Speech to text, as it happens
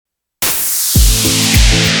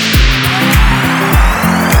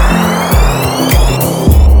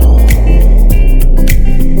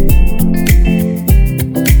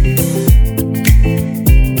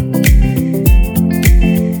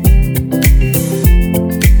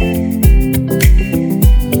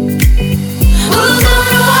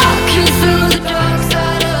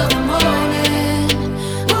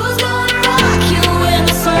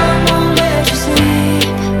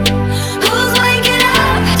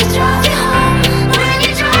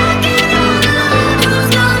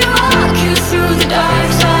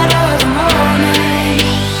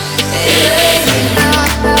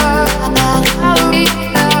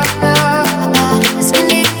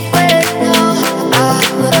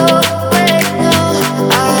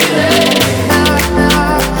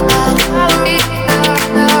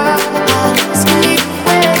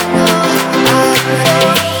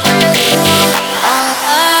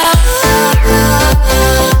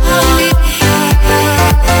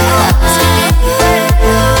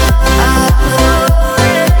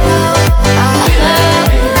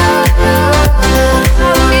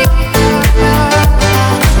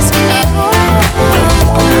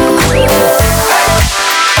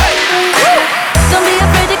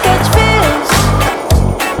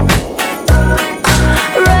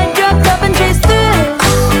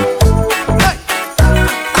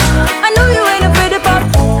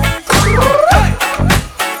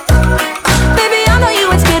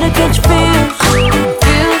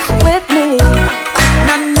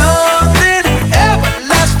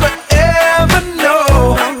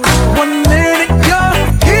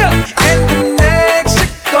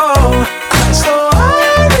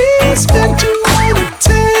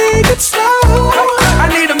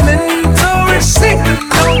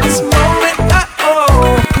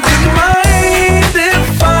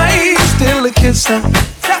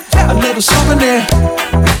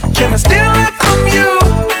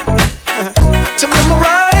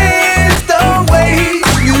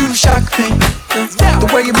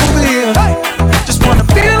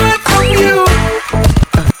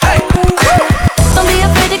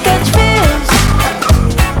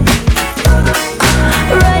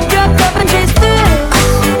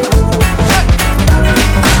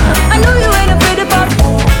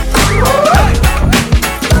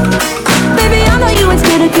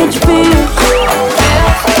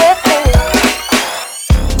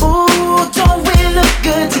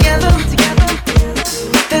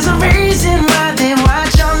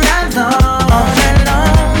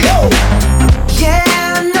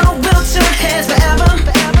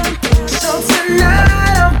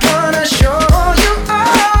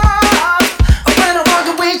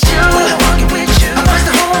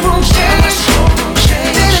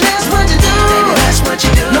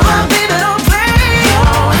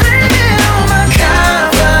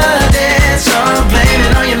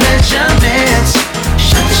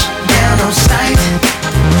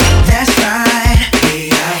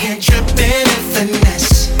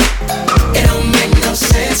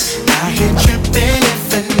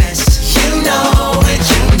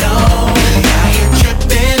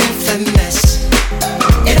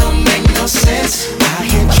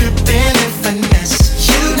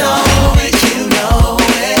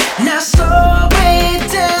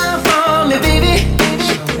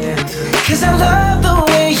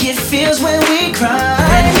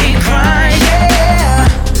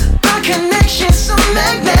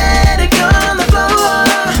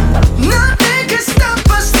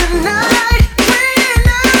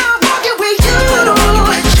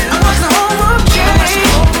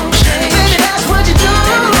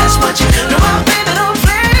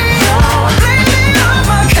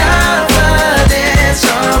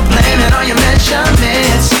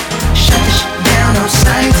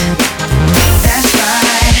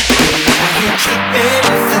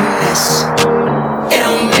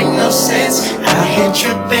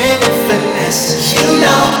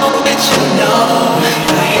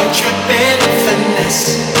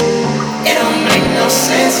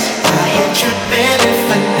sense. Why you tripping and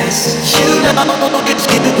finesse? You know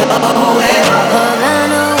it.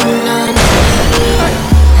 Havana, ooh, na, na.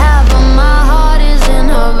 Half of my heart is in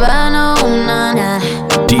Havana, ooh, na, na.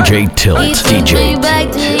 DJ Tilt, he took DJ me back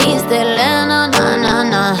to East Atlanta, na, na,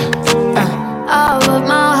 na. All of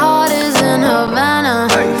my heart is in Havana.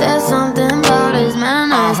 There's something about his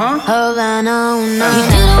manners. Havana, ooh, na, na. He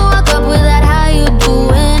didn't walk up with that, how you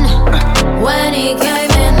doing? When he came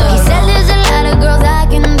in, he said there's a lot of girls I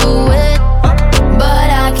can do it, but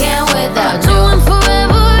I can't without you. And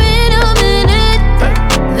forever in a minute,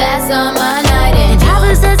 that's on my night. And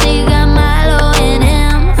Papa says he got Milo in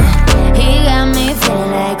him. He got me feeling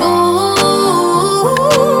like ooh.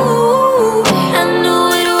 I knew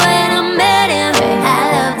it when I met him. I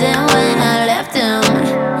loved him when I left him.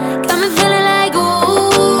 Got me feeling like ooh.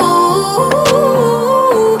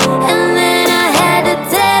 And then I had to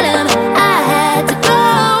tell him I had to go.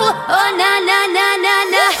 Oh na na na na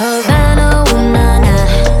na. Havana, ooh na na.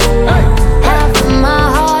 Half of my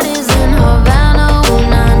heart is in Havana, ooh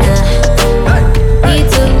na na. He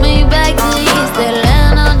took me back to East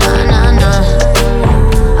Atlanta, na na na.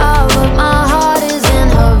 All of my heart is in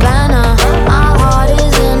Havana. My heart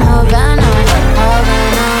is in Havana,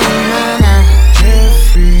 Havana, ooh na na.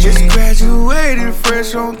 Jeffrey just graduated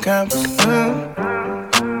fresh on campus.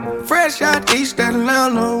 Fresh out East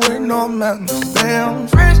Atlanta with no mountains. Damn,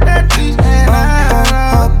 fresh out East Atlanta.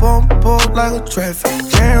 Up on board like a traffic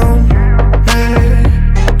jam. Man,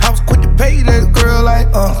 I was quick to pay that girl like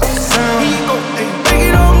Sam. He go, hey, take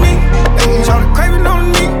it on me. Hey, shout the craving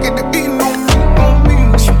on me, get the beating on me.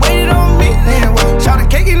 She waited on me, yeah, well, shout the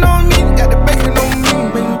caking on me, got the bacon on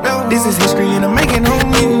me. This is history and I'm making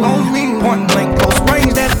on me. Point blank, close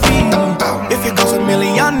range, that beat. If it goes a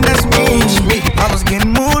million, that's me. I was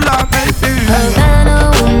getting moolah, baby.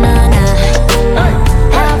 Havana, ooh na na.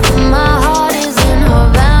 Half of my heart is in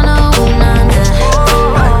Havana, ooh na na.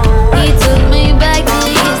 He took me back to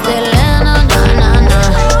East Atlanta, na na na.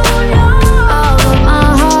 All of my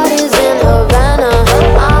heart is in Havana.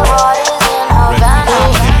 My heart is in Havana.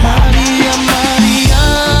 Maria, Maria,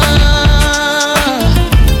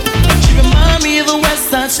 she remind me of a West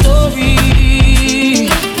Side Story.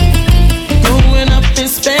 Growing up in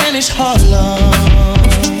Spanish Harlem,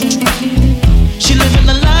 she living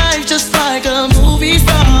a life just like a movie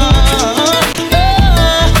star.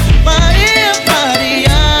 Maria,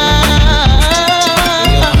 Maria,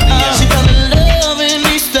 she fell in love in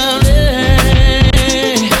East LA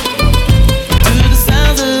to the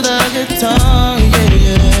sounds of the guitar, yeah,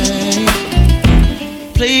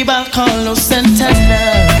 yeah. Played by Carlos Santana.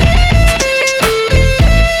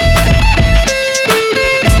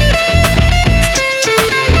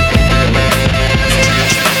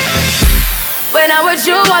 When I'm with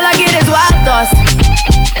you, all I get is wild thoughts.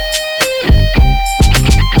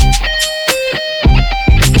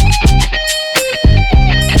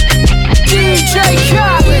 DJ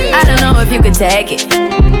Khaled. I don't know if you could take it.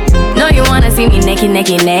 No, you wanna see me naked,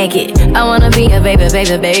 naked, naked. I wanna be a baby,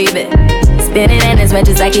 baby, baby. Spinning in his red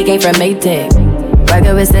just like he came from Maytag.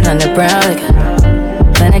 Rocket with it on the brown like.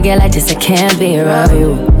 When I get like this, I can't be around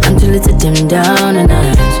you. I'm too little to dim down a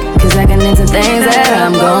notch. Cause I can into things that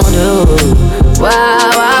I'm gon' do. Wow,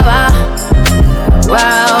 wow, wow.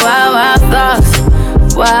 Wow, wow, wow, thoughts.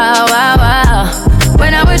 Wow, wow, wow.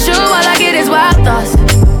 When I'm with you, all I get is wild thoughts.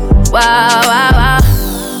 Wow, wow, wow.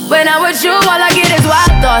 When I'm with you, all I get is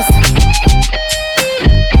wild thoughts.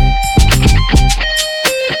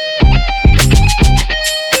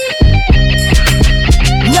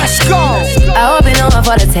 Let's go. I hope you know I'm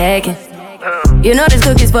for the taking. You know this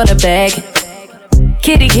cookie's for the bag.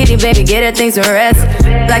 Kitty, kitty, baby, get her things to rest.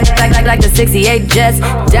 Like the 68 Jets.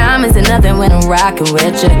 Diamonds are nothing when I'm rockin'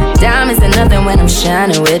 with ya. Diamonds are nothing when I'm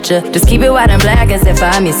shining with ya. Just keep it white and black as if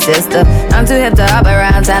I'm your sister. I'm too hip to hop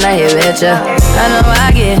around, time to hit with ya. I know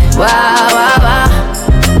I get wow, wow, wow.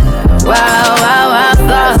 Wow, wow, wow,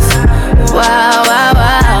 thoughts. Wow, wow,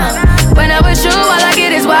 wow. When I'm with you, all I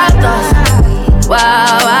get is wild thoughts.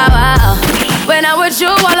 Wow, wow, wow. When I'm with you,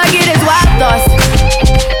 all I get is wild thoughts.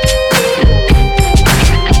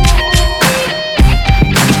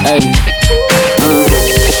 Hey.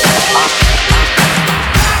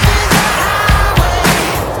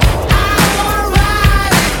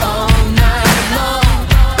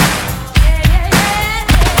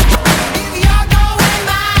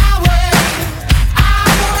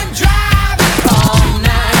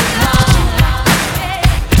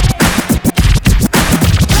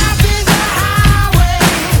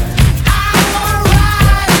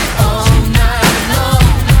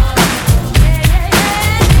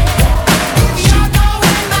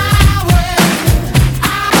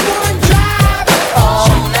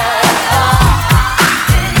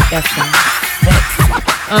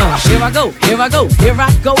 here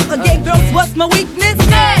I go again, girls. What's my weakness?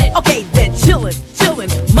 Hey. Okay, then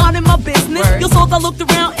chillin', minding my business. Your souls, I looked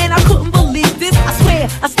around and I couldn't believe this. I swear,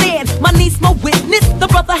 I stand, my niece, my witness. The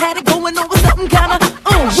brother had it going on with something kinda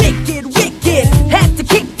wicked. Had to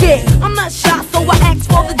kick it. I'm not shy, so I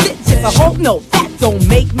asked for the digits. I hope no, that don't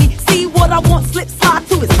make me see what I want. Slip slide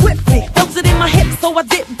to it swiftly. Felt it in my hips, so I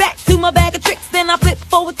dip back to my bag of tricks. Then I flip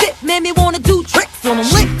for a tip, made me wanna do tricks on them,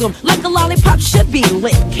 lick them like a lollipop should be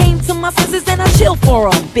lit. Came to my senses and I chill for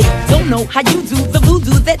a bit. Don't know how you do the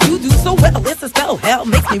voodoo that you do so well. It's a spell, hell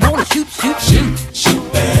makes me wanna shoot. Shoot,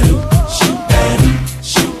 battle, shoot, battle,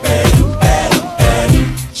 shoot, battle, battle, battle,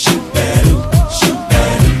 shoot, battle, shoot,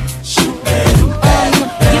 battle, shoot, battle, battle.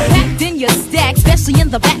 You packed in your stack, especially in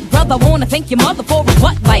the back, brother. Wanna thank your mother for a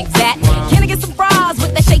butt like that. Can I get some fries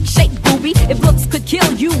with that shake, booby? If looks could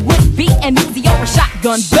kill you, would be an Uzi or a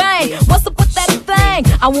shotgun. Bang! What's up with that thing?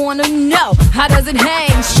 I wanna know, how does it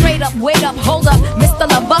hang? Straight up, wait up, hold up, Mr.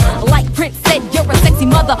 Lover. Like Prince said, you're a sexy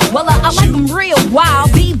mother. Well, I like them real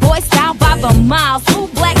wild, B-boy style by the mile.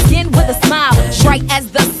 Smooth black skin with a smile, bright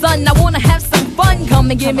as the sun. I wanna have some fun.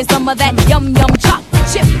 Come and give me some of that yum chocolate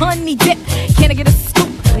chip honey dip. Can I get a scoop?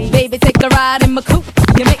 Baby, take the ride in my coupe.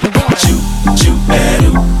 You make me wanna shoot,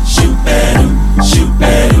 battle, shoot, battle, shoot,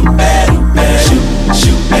 battle, battle, battle,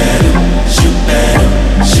 shoot, battle, shoot, battle,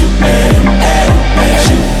 shoot, battle, battle,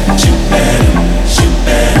 shoot, battle, shoot,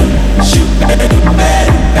 battle, shoot, battle, battle,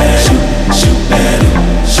 shoot, battle,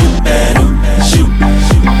 shoot, battle, shoot.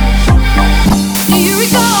 Do you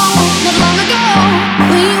recall not long ago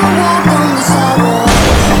when you walked on the sidewalk?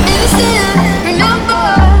 Innocent, remember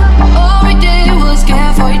all we did was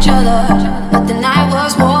care for each other. But the night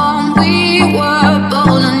was warm, we were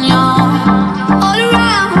bold and young. All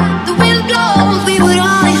around, the wind blows, we would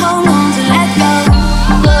only hold on to let go.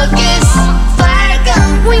 Look, it's fire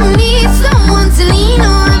gun, we need someone to lean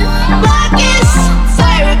on. Look, it's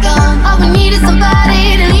fire gun, all we need is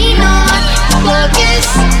somebody to lean on. Look,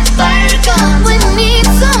 it's fire gun, we need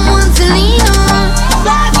someone to lean on.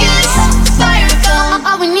 Look, it's fire gun,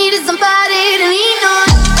 all we need is somebody to lean on.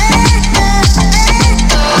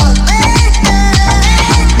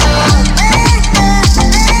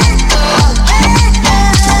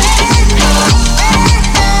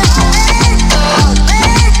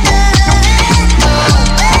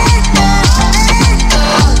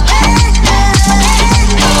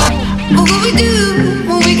 What will we do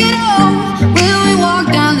when we get old? Will we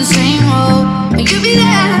walk down the same road? Will you be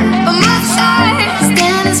there by my side,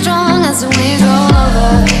 standing strong as the waves roll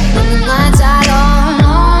over? When the nights are long,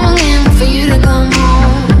 longing for you to come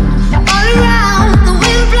home. All around, the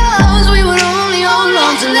wind blows, we would only hold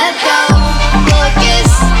on to let go. Look,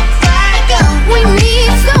 it's fire gun, we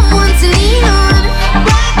need someone to lean on.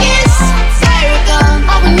 Look, it's fire gun,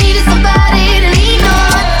 all we need is somebody to lean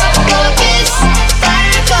on. Look, it's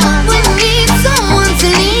fire gun, we need someone to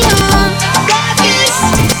lean on. Look, it's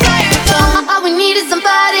fire gun, all we need is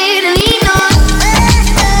somebody to lean on.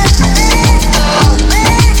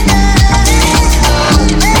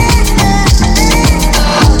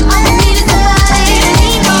 All we need is somebody to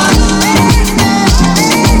lean on.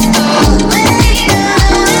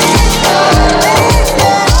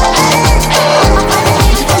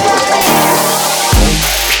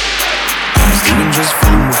 I was doing just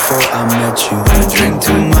fine before I met you. I drank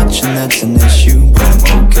too much and that's an issue,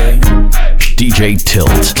 but I'm okay. DJ Tilt.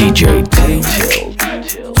 You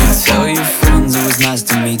tell your friends it was nice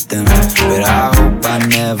to meet them, but I hope I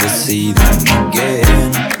never see them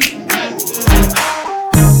again.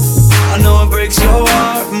 I know it breaks your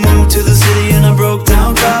heart. Moved to the city in a broke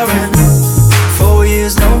down car and 4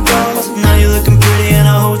 years no calls. Now you're looking pretty in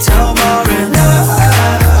a hotel bar and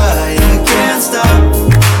I can't stop.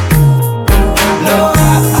 No, I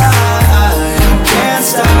can't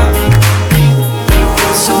stop.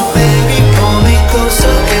 So baby, pull me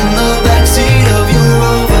closer in the backseat of your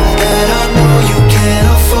Rover that I know you can't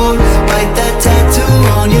afford. Bite that tattoo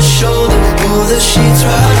on your shoulder. Pull the sheets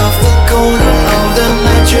right off the corner of the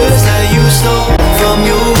mattress that you stole from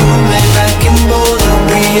your roommate back in Boulder.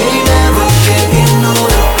 We ain't never getting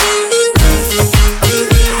older. We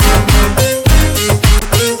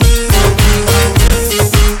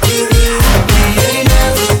ain't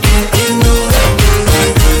never getting older.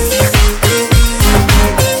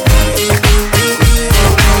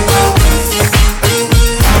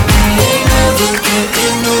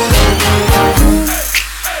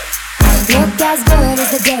 Look as good as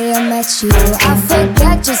the day I met you. I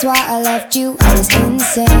forget just why I left you. I was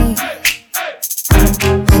insane.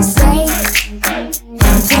 Say,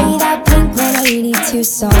 play that Blink-182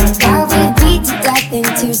 song that we beat to death in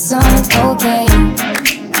Tucson. Okay.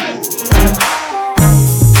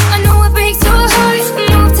 I know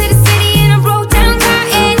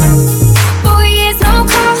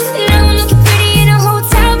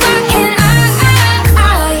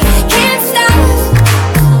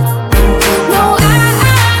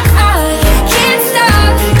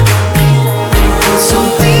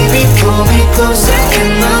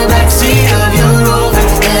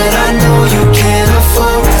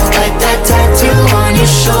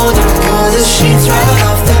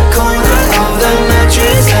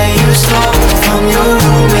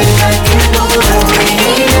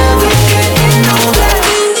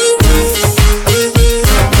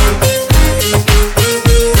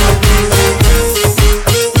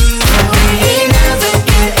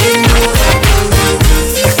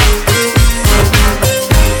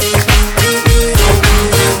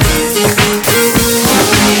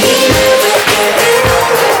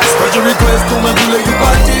best to my feel like you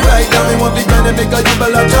party right now. Me want the kind that make a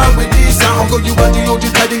jubble a talk with this sound. Uncle, you body, you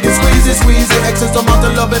just tight and get squeezy, squeezy. Excess amount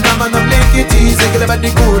of love and I'm gonna make it easy. Girl, about the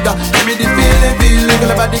good, give me the feeling, feeling.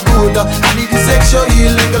 Girl, about the good, I need the sexual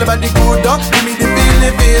healing. Girl, about the good, give me the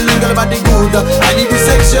feeling, feeling. Girl, about the good, I need the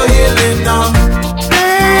sexual healing now.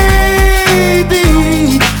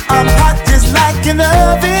 Baby, I'm hot just like an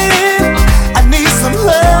oven. I need some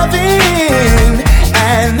loving.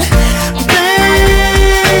 And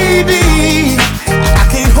baby, I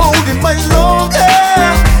can't hold it much longer.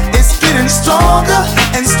 It's getting stronger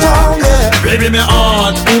and stronger. Baby, me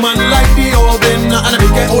heart, woman like the oven. And I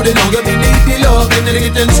can't hold it longer, me need the love. And then I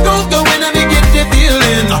get them stronger when I get the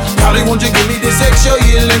feeling. Darling, won't you give me the sexual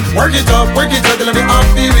healing? Work it up, till me off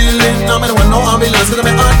the reeling. I'm in one no ambulance, till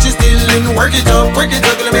me heart is stealing. Work it up,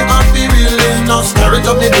 till me off the reeling. Now stir it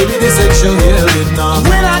up, me baby, the sexual healing now.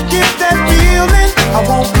 When I get that feeling, I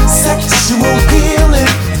want sexual healing.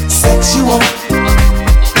 Sexual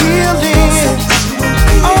healing.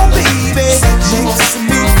 Oh baby, makes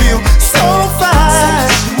me feel so fine.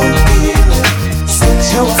 Sexual healing.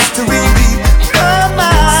 Helps to relieve my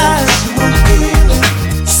mind.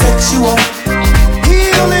 Sexual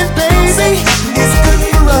healing, baby, is good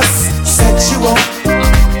for us. Sexual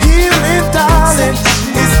healing, darling,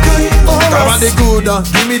 is good for us. Girl, about the good,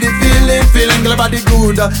 give me the feeling, feeling. Girl, about the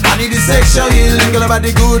good, I need the sexual healing. Girl, about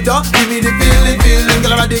the good, give me the feeling, feeling.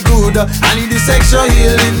 Girl, about the good, I need the sexual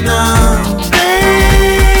healing now.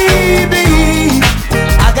 Baby,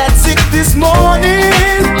 I got sick this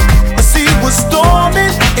morning. A sea was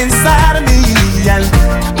storming inside of me, and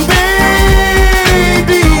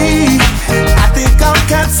baby, I think I'm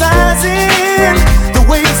capsizing. The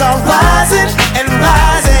waves are rising and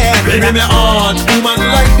rising. Baby, me heart, woman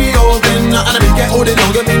like the oven. And I can't hold it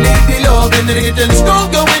longer, me need the love. And then I get them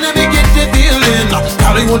stronger when I get the feeling.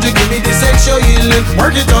 Darling, won't you give me the sexual healing?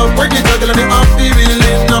 Work it up, till me off the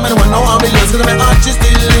reeling. I'm in one no ambulance, cause my heart is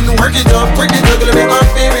stealing. Work it up, till me off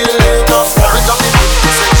the reeling. Now stir it up, me need the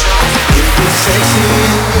sexual. If you're sexy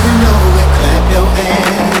and you know it, clap your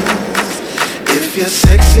hands. If you're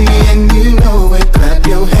sexy and you know it, clap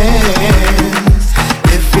your hands.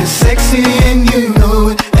 If you're sexy and you know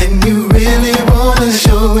it, and you really wanna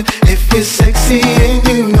show it. If you're sexy and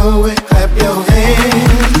you know it, clap your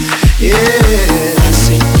hands. Yeah. I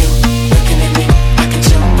see you looking at me. I can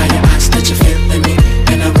tell by your eyes that you're feeling me,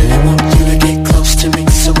 and I really want you to get close to me.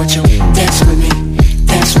 So would you dance with me?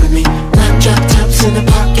 Dance with me. Not drop tops in the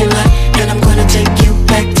parking lot, and I'm gonna take you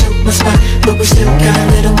back to my spot. But we still got a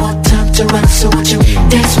little more time to rock. So would you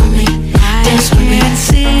dance with me? Dance with me. I can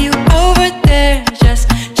see you over there, just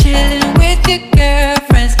chilling with your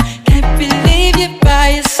girlfriends. Can't believe you're by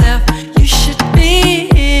yourself. You should be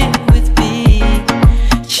here with me,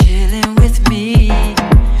 chilling with me,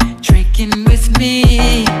 drinking with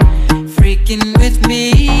me, freaking with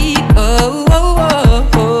me. Oh, oh, oh,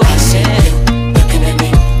 oh. I see you looking at me.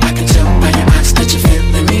 I can tell by your eyes that you're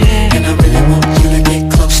feeling me, and I really want you to get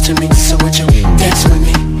close to me. So would you dance with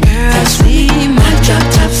me? Dance with me. My drop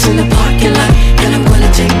tops in the parking lot, and I'm gonna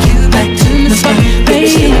take you back to the spot. Baby,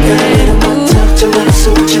 still got a little more time to run. So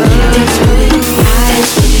would you dance with me?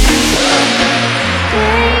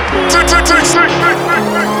 Dance with me.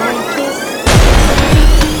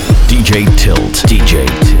 DJ Tilt. DJ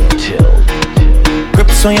Tilt.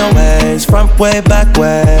 Grips on your ways, front way, back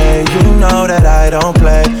way. You know that I don't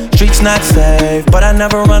play. Streets not safe, but I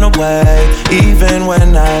never run away, even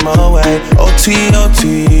when I'm away. OT,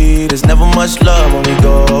 OT, there's never much love when we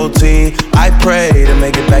go OT. I pray to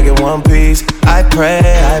make it back in one piece. I pray.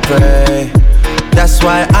 That's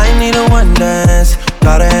why I need a one dance.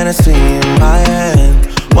 Got a Hennessy in my hand.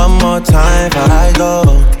 One more time before I go.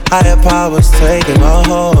 Higher powers taking a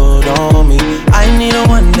hold on me. I need a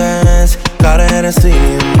one dance. Got a Hennessy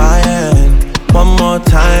in my hand. One more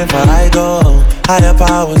time before I go. Higher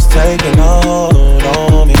powers taking a hold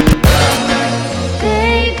on me.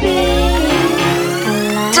 Baby,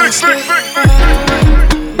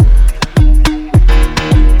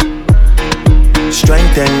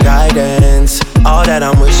 Strength and guidance, all that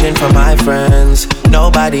I'm wishing for my friends.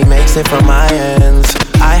 Nobody makes it from my ends.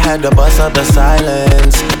 I had to bust up the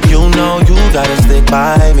silence. You know you gotta stick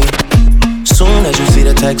by me. Soon as you see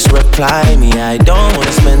the text, reply me. I don't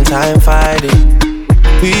wanna spend time fighting.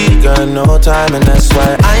 We got no time, and that's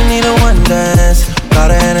why I need a one dance.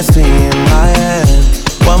 Got a Hennessy in my hand.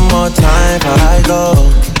 One more time before I go.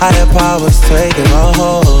 Higher powers taking a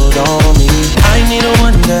hold on me. I need a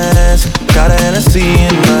one dance. Got a Hennessy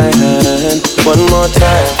in my hand. One more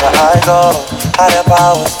time before I go. Higher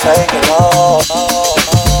powers taking a hold.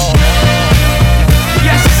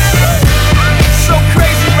 Yes, so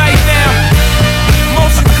crazy right now.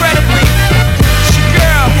 Most incredibly,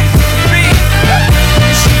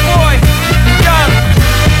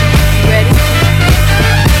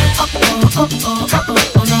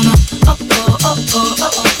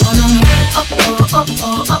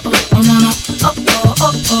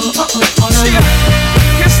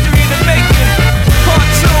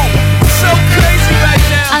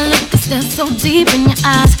 deep in your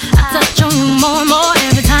eyes. I touch on you more and more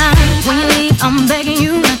every time. When you leave, I'm begging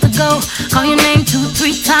you not to go. Call your name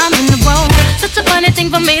 2-3 times in a row. Such a funny thing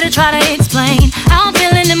for me to try to explain. How I'm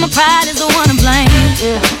feeling and my pride is the one to blame.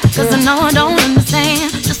 Cause I know I don't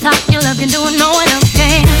understand just how your love can do it, no one else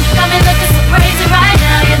can. Got me looking so crazy right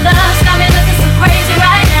now. Your love's got me looking so crazy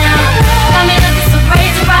right now. Got me looking so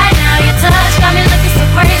crazy right now. Your touch got me looking so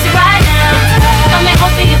crazy right now. Got me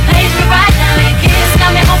hoping you page me right now. Your kiss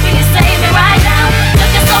got me hoping you save me right now.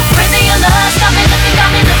 Looking so crazy, your love got me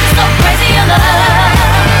looking so crazy, your love.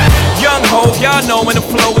 Young ho, y'all know when the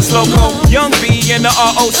flow is loco. Young B and the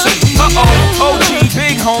ROC. OG,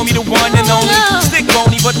 big homie, the one and only. Stick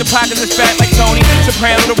bony, but the pockets is fat like Tony.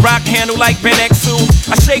 Soprano, the rock handle like Ben X2.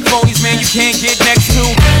 I shake phonies, man, you can't get next to.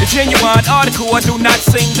 The genuine article, I do not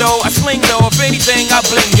sing though. I sling though, if anything, I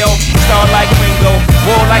bling yo. Star like Ringo,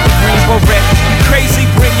 war like a Greensboro wreck. Crazy,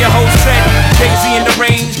 bring your whole set. Crazy in the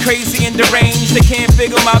range, crazy in the range. They can't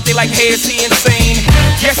figure him out, they like, hey, is he insane?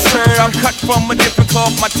 Yes, sir, I'm cut from a different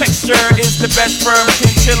cloth. My texture is the best firm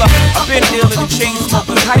chinchilla. I've been dealing with chain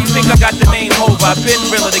smokers. How do you think I got the name over? I've been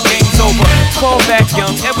realer, the game's over. Fall back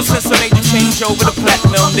young, ever since I made the change over the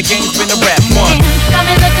platinum, the game's been a rap one. Got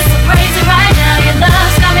me looking so crazy right now. Your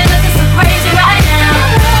love's got me looking so crazy right now.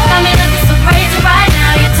 Got me looking so crazy right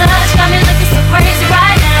now. Your touch got me looking so crazy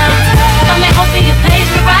right now. Got me hoping you page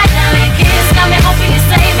me right now. Your kiss got me hoping you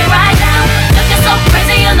save me right now. Looking so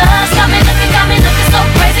crazy, your love's got me looking so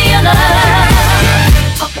crazy, your love.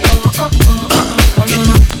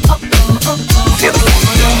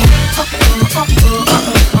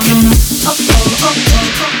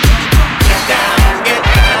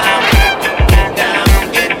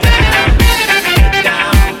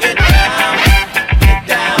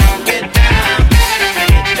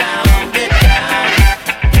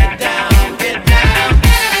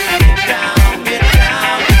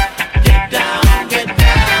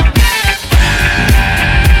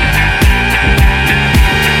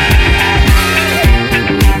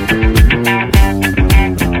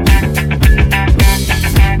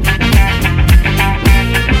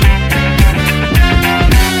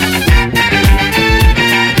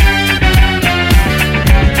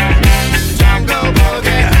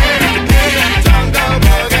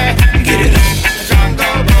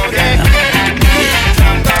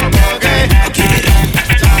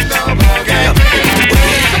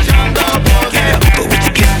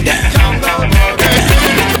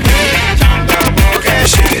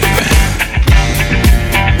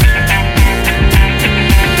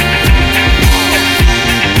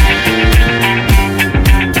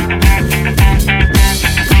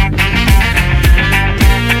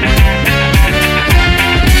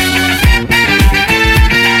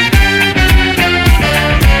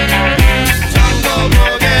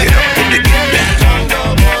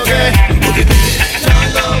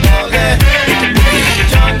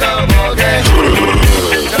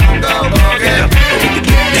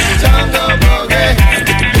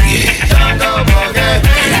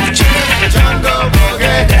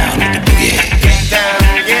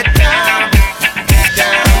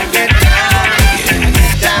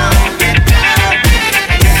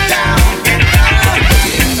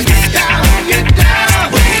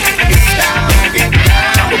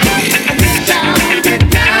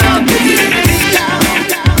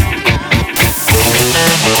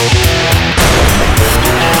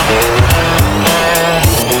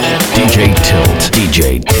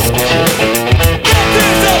 DJ Tilt.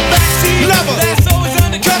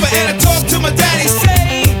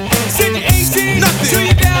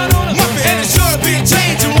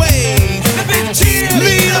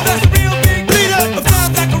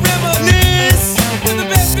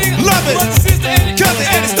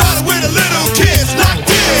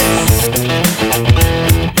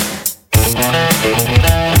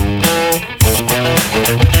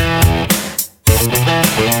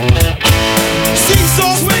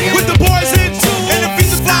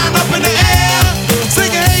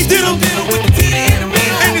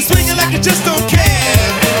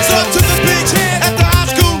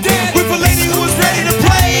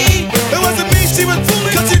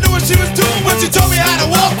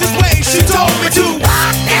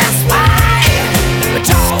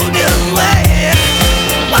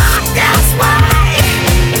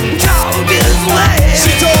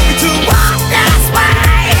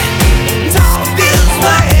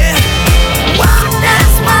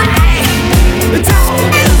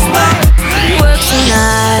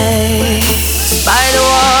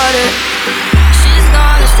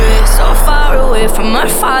 From her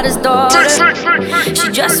father's daughter,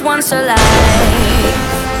 she just wants her life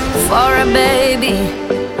for a baby.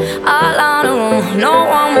 All on her own, no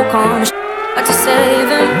one will come. but to save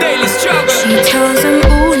him. Daily struggle. She tells him,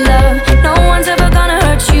 ooh, love, no one's ever gonna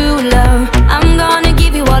hurt you, love. I'm gonna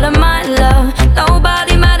give you all of my love.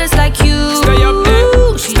 Nobody matters like you. Stay up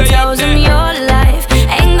there. She tells him your life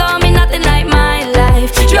ain't gonna be nothing like my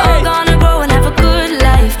life. You're gonna grow and have a good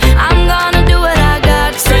life. I'm gonna do what I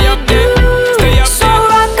got to do. So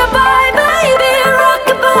rock-a-bye, baby,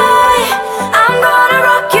 rock-a-bye. I'm gonna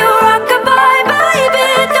rock you, rock-a-bye, baby,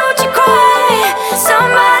 don't you cry.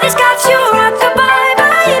 Somebody's got you, rock-a-bye,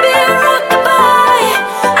 baby, rock-a-bye.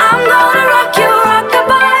 I'm gonna rock you,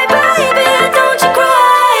 rock-a-bye, baby, don't you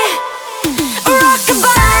cry.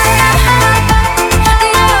 Rock-a-bye,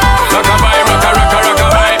 Rock-a-bye,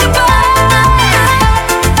 rock-a-rock-a-rock-a-bye.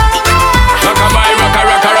 Rock-a-bye,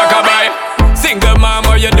 rock-a-rock-a-rock-a-bye. Single mom,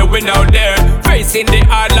 what you doing out there? Facing the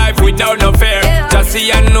hard life without no fear. Just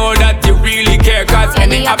see and know that you really care. Cause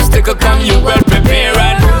any obstacle come, you well prepare.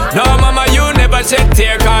 And no mama, you never shed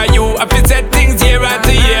tear. Cause you have to set things year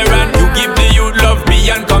after year. And you give the youth love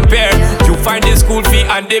beyond compare. You find the school fee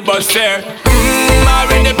and the bus fare.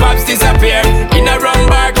 Already the pops disappear. In a run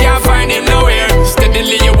bar, can't find him nowhere.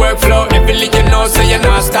 Steadily your workflow, everything you know. So you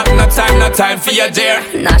not stop, no time for your dare.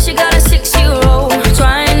 now she got a 6-year-old,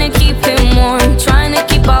 trying to keep him warm, trying to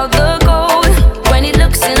keep all the gold. When he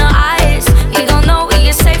looks in her eyes, he don't know he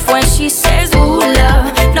is safe when she says, ooh,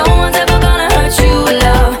 love, no one's ever gonna hurt you,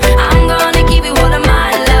 love. I'm gonna give you all of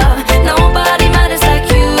my love. Nobody matters like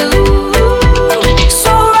you.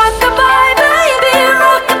 So rock-a-bye, baby,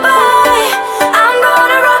 rock-a-bye. I'm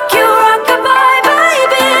gonna rock you, rock-a-bye,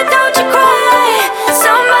 baby, don't you cry.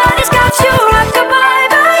 Somebody's got you, rock-a-bye,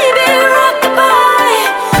 baby, rock-a-bye.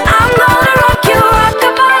 I'm gonna rock you,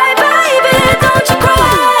 rock-a-bye, baby, don't you cry.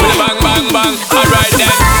 Bang, bang, bang, alright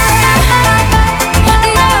then.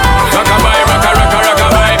 Rock-a-bye,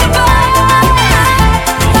 rock-a-rock-a-rock-a-bye.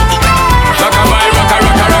 Rock-a-bye,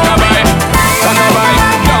 rock-a-rock-a-rock-a-bye. Rock-a-bye,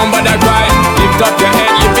 down by the cry. Lift up your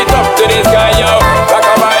head, lift it up to the sky, yo.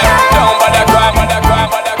 Rock-a-bye, down by the cry, by the cry,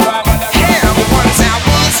 by the cry, by the cry. Yeah, once I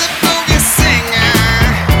was a boogie singer,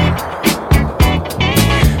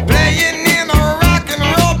 playing in a rock and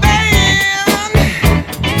roll band.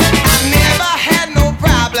 I never had no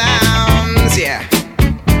problems, yeah,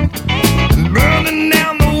 burning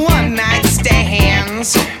down the one-night stands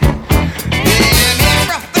and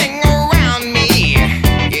everything around me,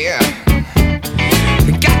 yeah,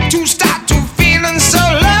 got to start to feeling so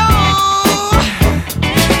low,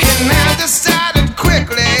 and I decided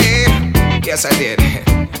quickly, yes I did,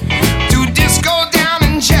 to just go down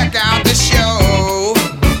and check out the show.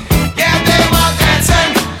 Yeah, they were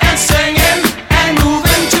dancing and singing and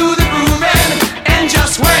moving to the grooving, and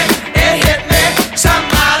just when it hit me,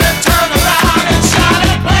 somebody turned around and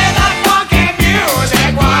started play that funky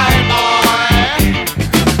music, white boy.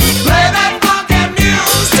 Play that funky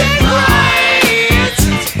music, right.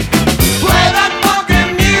 Play that funky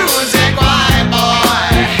music, white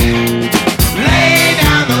boy. Lay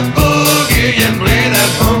down the boogie and play that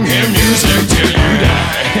funky music till you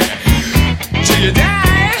die. Till you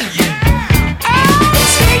die. Oh,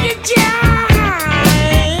 till you die.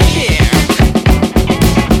 Yeah.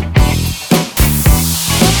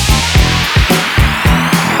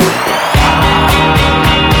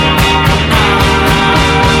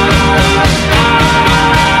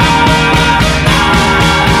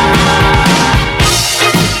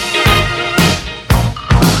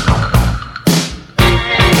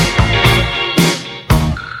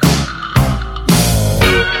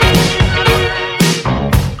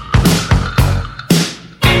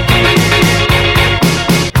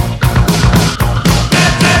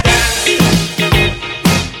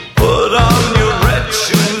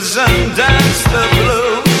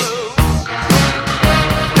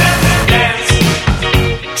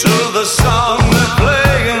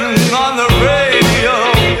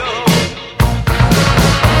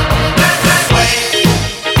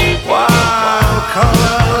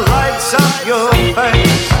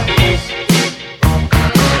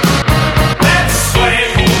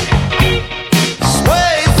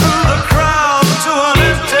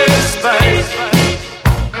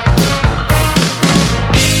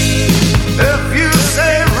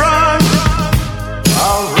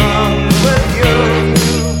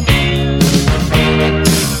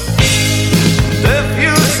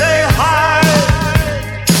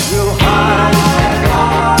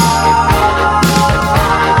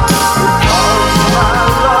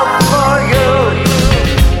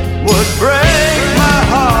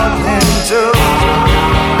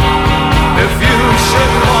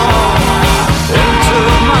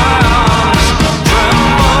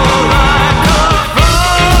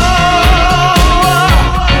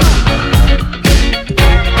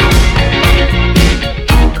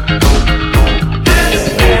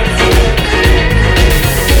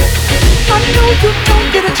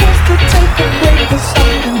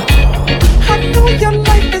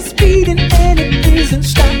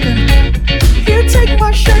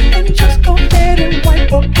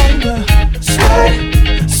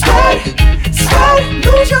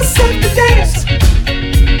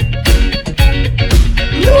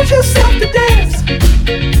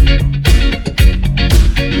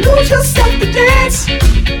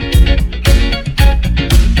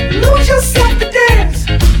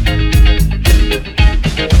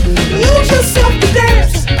 yourself to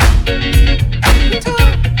dance.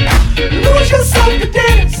 Lose yourself to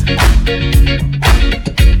dance.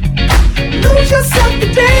 Lose yourself to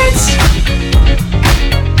dance.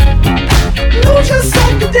 Lose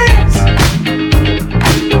yourself to dance.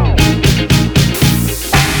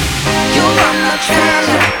 You are my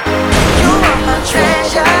treasure. You are my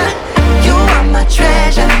treasure. You are my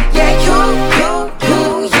treasure. Yeah, you are my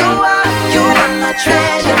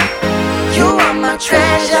treasure. You are my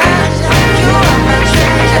treasure. You are my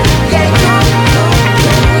treasure. Yeah, you are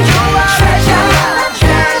treasure.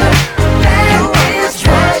 Treasure. That is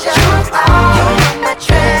treasure. You are my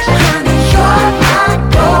treasure. Honey, you're my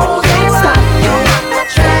golden star. You are my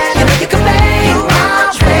treasure. You can make my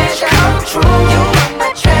treasure come true. You are my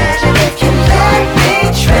treasure. If you let me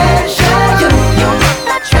treasure you, you are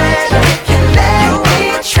my treasure. If you let me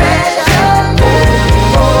treasure you.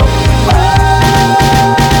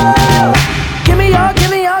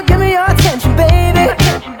 Give me your attention, baby.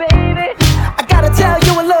 I gotta tell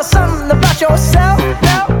you a little something about yourself.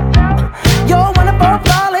 You're wonderful,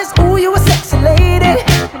 flawless, ooh, you a sexy lady.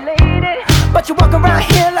 But you walk around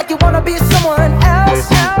here like you wanna be someone else.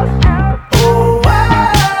 Ooh,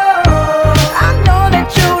 I know that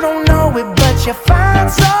you don't know it, but you're fine,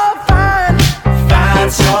 so fine. Fine,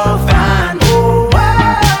 so fine. Ooh,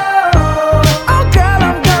 oh girl,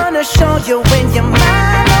 I'm gonna show you when you're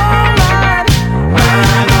mine, oh mine.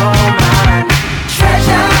 Mine, oh mine.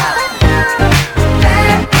 Treasure,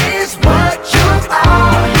 that is what you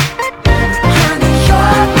are. Honey,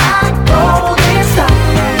 you're my golden star.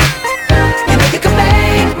 You know you can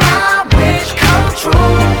make my wish come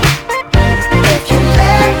true. If you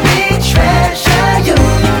let me treasure you.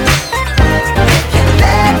 If you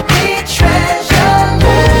let me treasure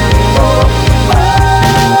you.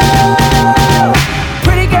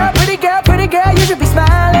 Pretty girl, you should be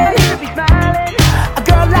smiling. A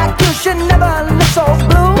girl like you should never look so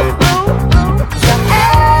blue. You're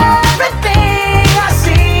everything I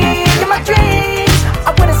see in my dreams. I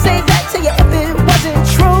wouldn't say that to you if it wasn't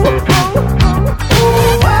true.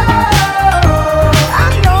 Ooh, I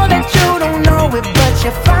know that you don't know it, but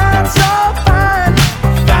you're fine, so fine.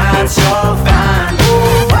 Fine, so fine.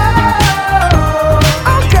 Ooh,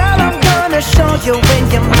 oh girl, I'm gonna show you when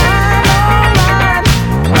you're mine, oh mine.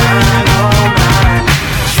 Mine, oh mine.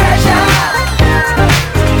 Treasure,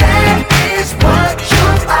 that is what you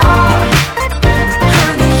are.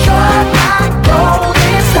 Honey, you're my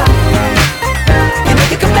golden star. You know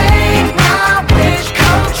you can make my wish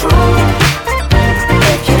come true.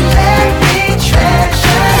 If you let me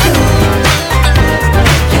treasure you.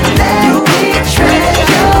 If you let me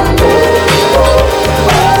treasure you.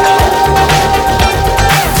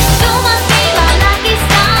 You must be my lucky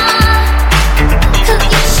star, 'cause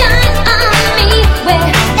you shine on me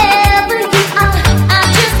wherever you are. I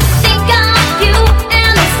just think of you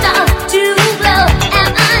and the stars to glow, and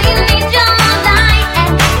I need your light.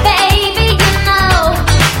 And baby, you know,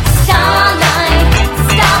 starlight,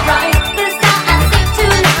 starlight, the star I see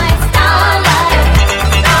tonight. Starlight,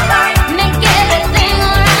 starlight, make everything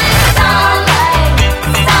alright. Starlight,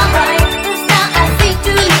 starlight, the star I see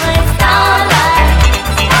tonight. Starlight,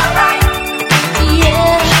 starlight,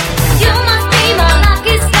 yeah. You must be my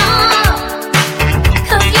lucky star,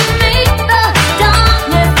 'cause you make the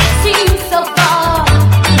darkness seem so far.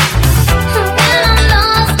 When I'm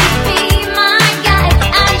lost, you be my guide.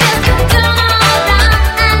 I just turn around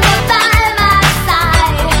and you're by my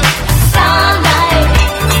side. Starlight,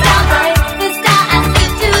 starlight, the star I see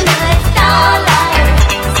tonight. Starlight,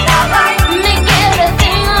 starlight, make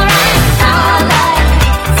everything alright. Starlight,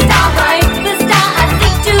 starlight, the star I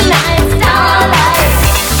see tonight. Starlight,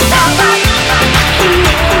 starlight,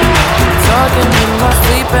 Talking in my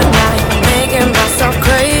sleep at night, making myself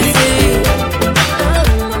crazy.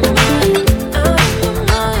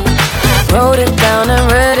 Wrote it down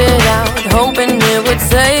and read it out, hoping it would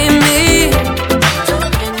save me.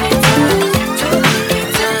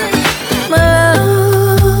 My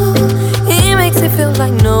love, he makes it feel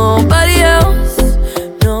like nobody else,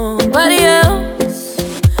 nobody else.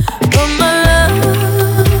 But my love,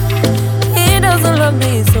 he doesn't love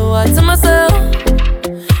me, so I tell myself,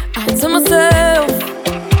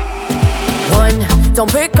 one,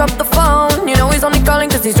 don't pick up the phone. You know he's only calling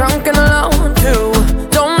 'cause he's drunk and alone. Two,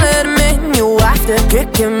 don't let him in. You have to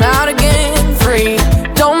kick him out again. Three,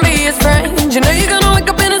 don't be his friend. You know you're gonna wake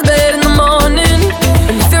up in his bed in the morning.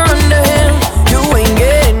 And if you're under him, you ain't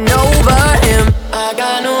getting over him. I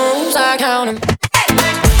got no rules, I count 'em.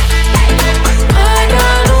 I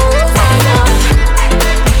got no rules, I count 'em.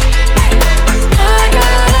 I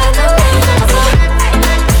gotta know myself.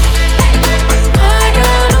 I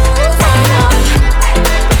got no rules, I count 'em.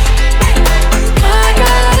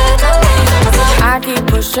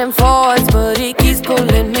 marching forwards, but he keeps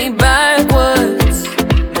pulling me backwards.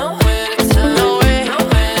 Nowhere to turn,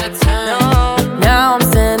 nowhere to turn. No. Now I'm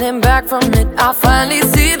standing back from it. I finally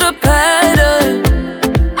see the pattern.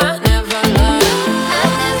 I never learned.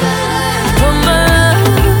 But man,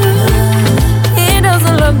 he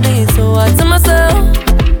doesn't love me, so I tell myself,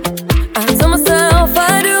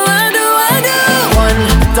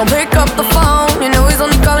 One, don't pick up the phone. You know he's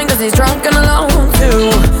only calling cause he's drunk and alone.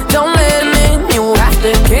 Two, don't let him in. You have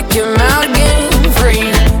to kick him out again.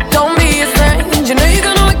 Three, don't be a strange. You know you're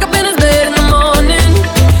gonna wake up in his bed in the morning.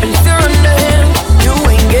 And if you're under him, you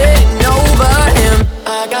ain't getting over him.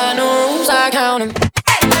 I got no rules, I count him.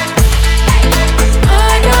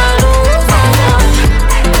 I got no rules, I count him.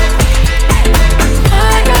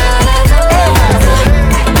 I got no rules, I got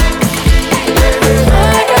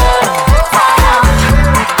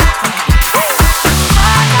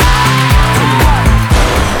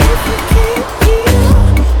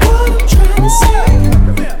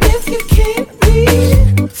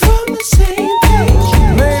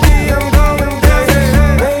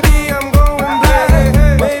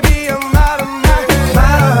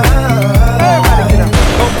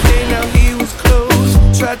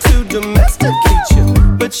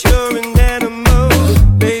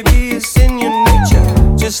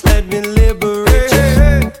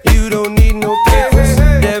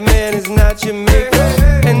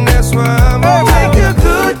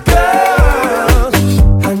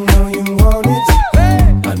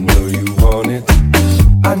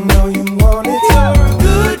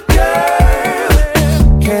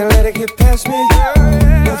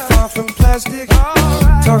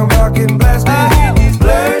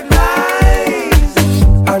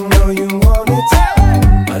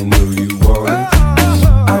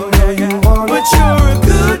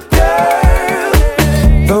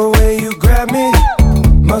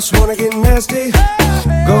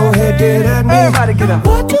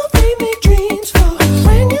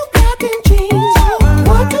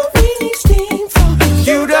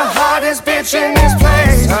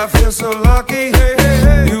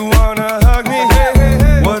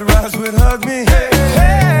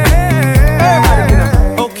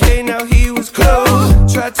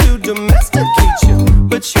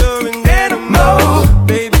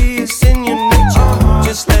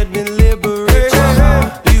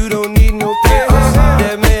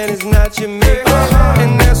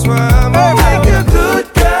And that's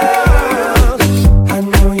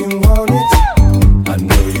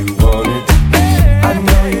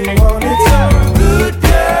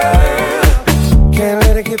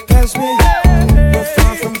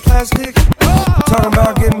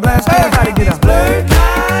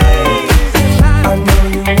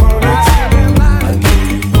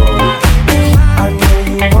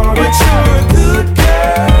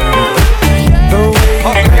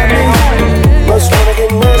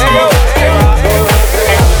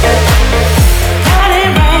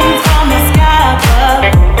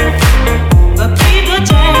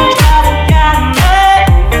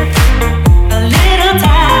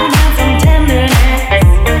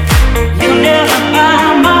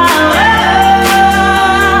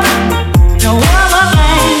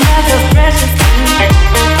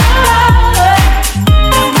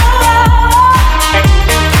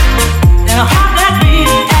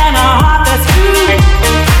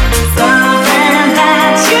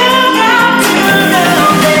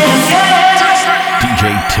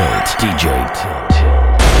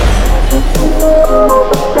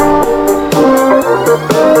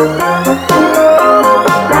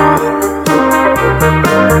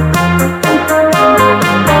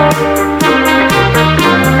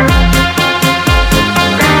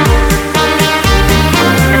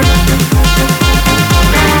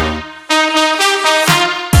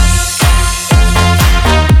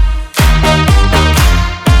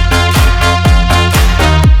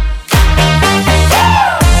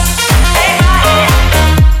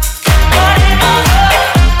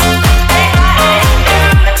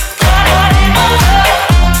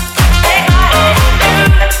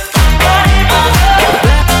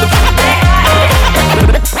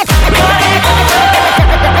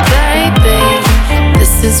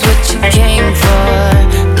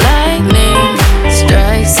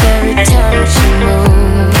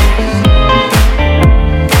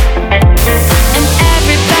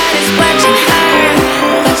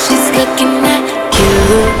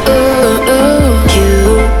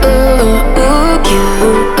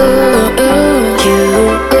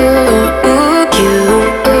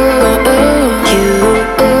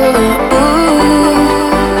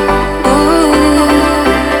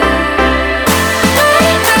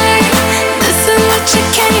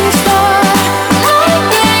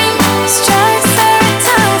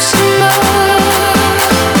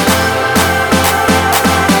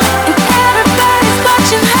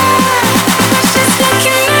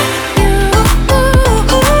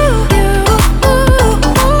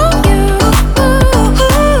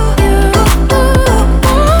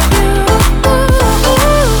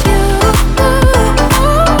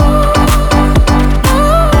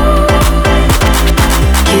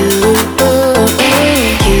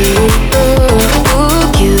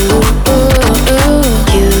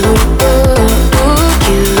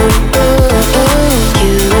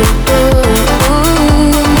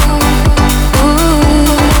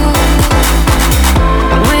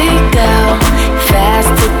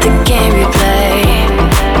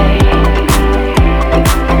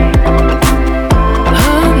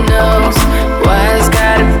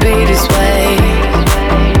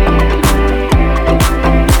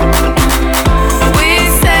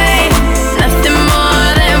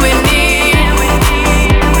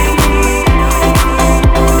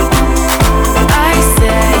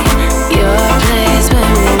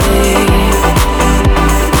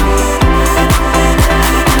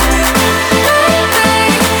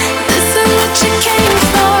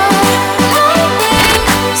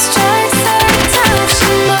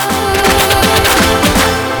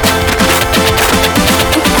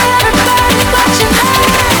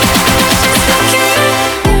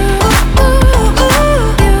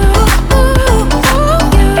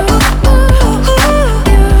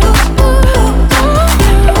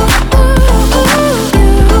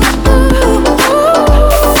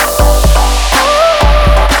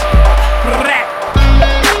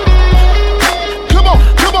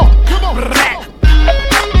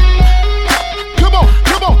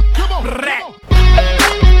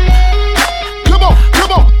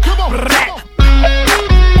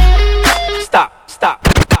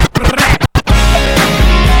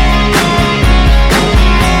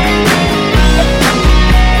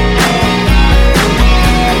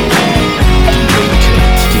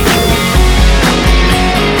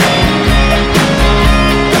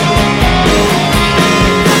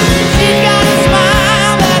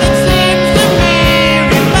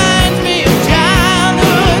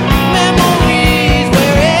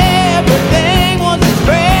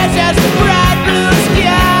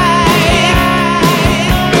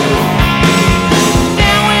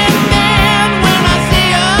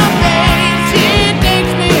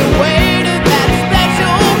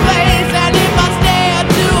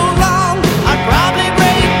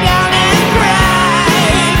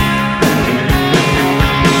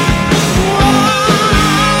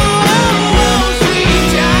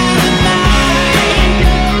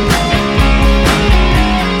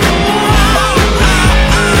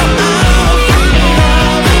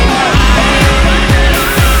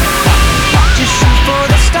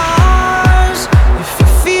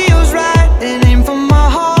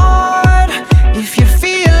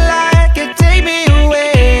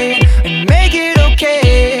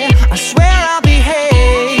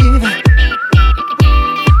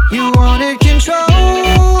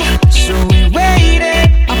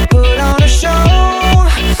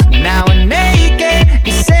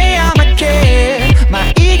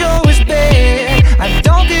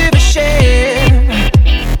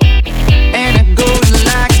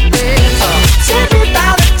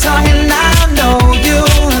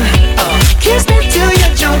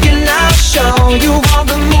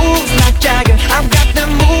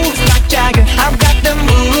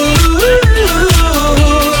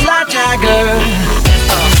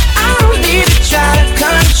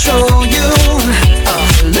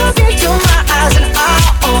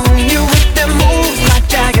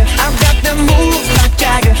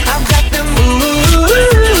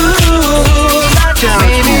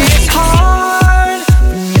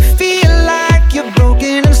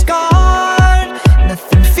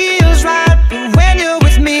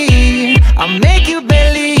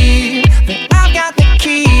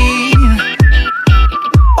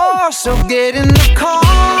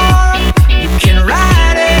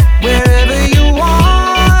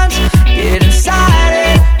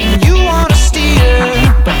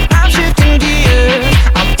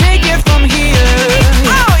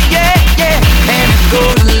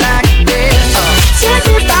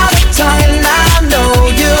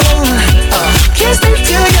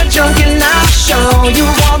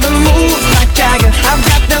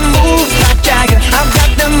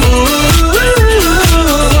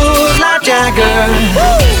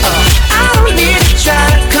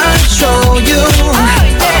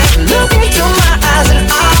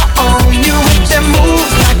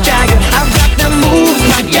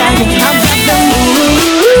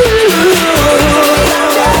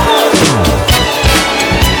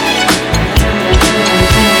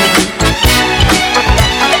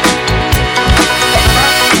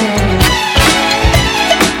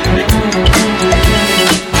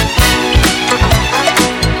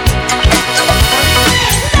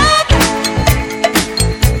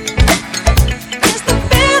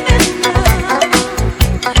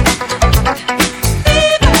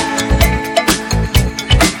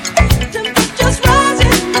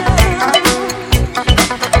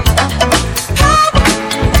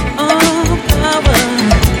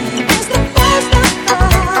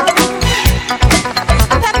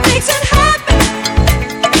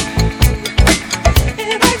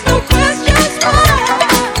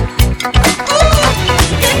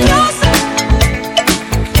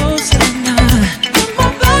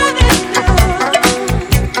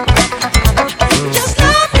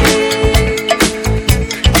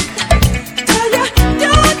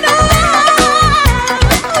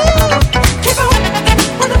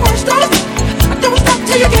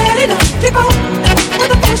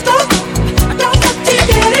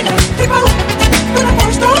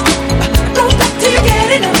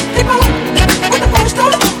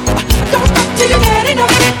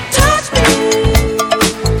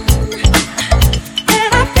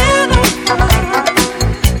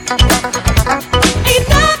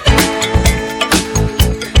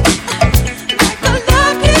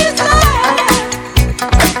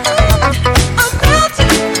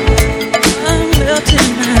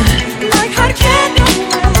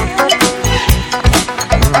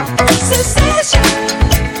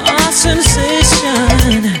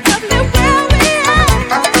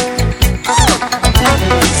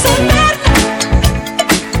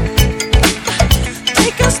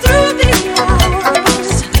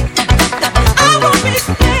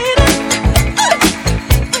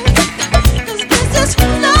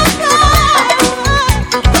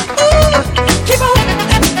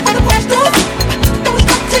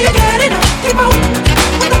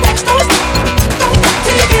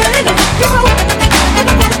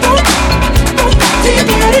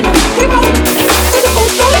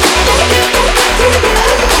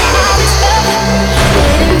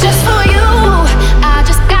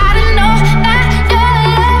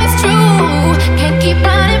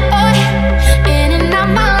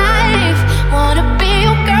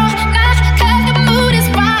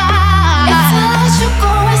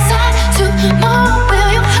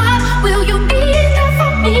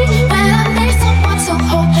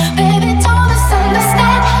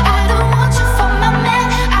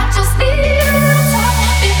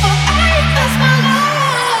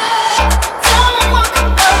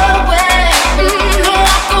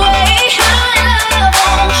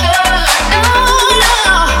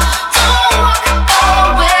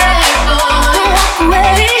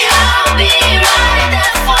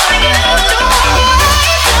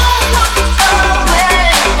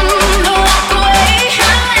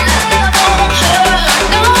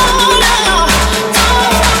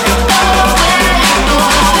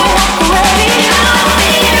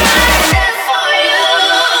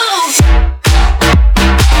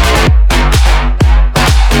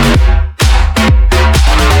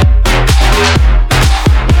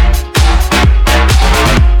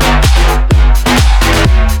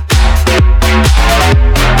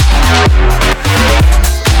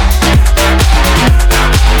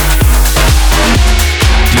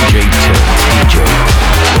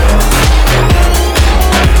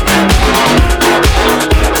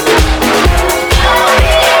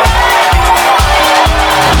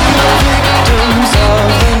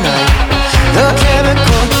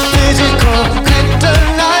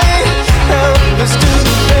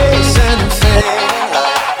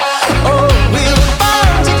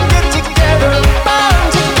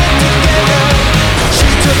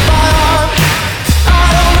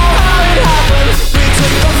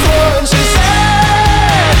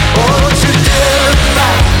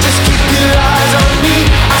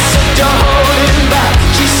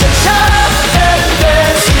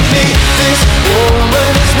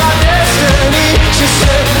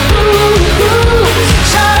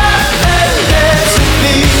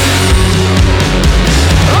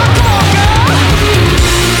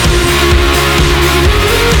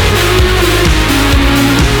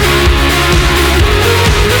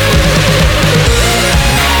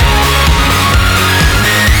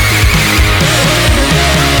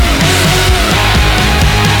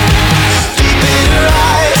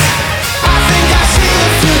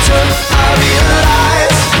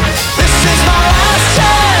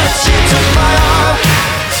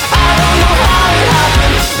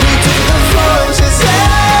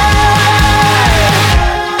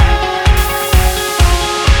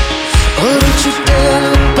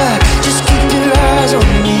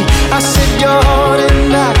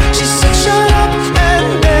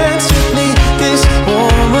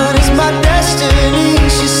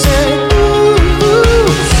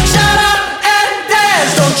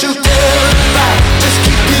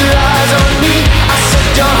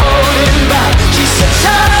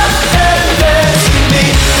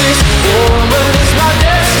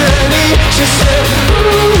She said,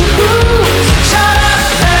 ooh, shut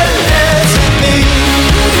up and dance with me.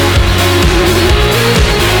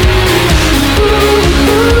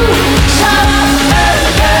 Ooh, shut up and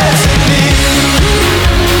dance with me.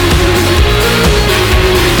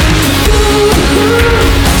 Ooh,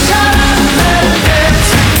 shut up and dance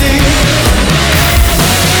with me.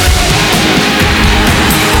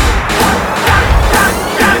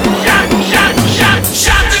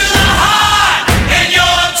 Shot through the heart, and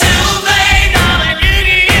you're to blame.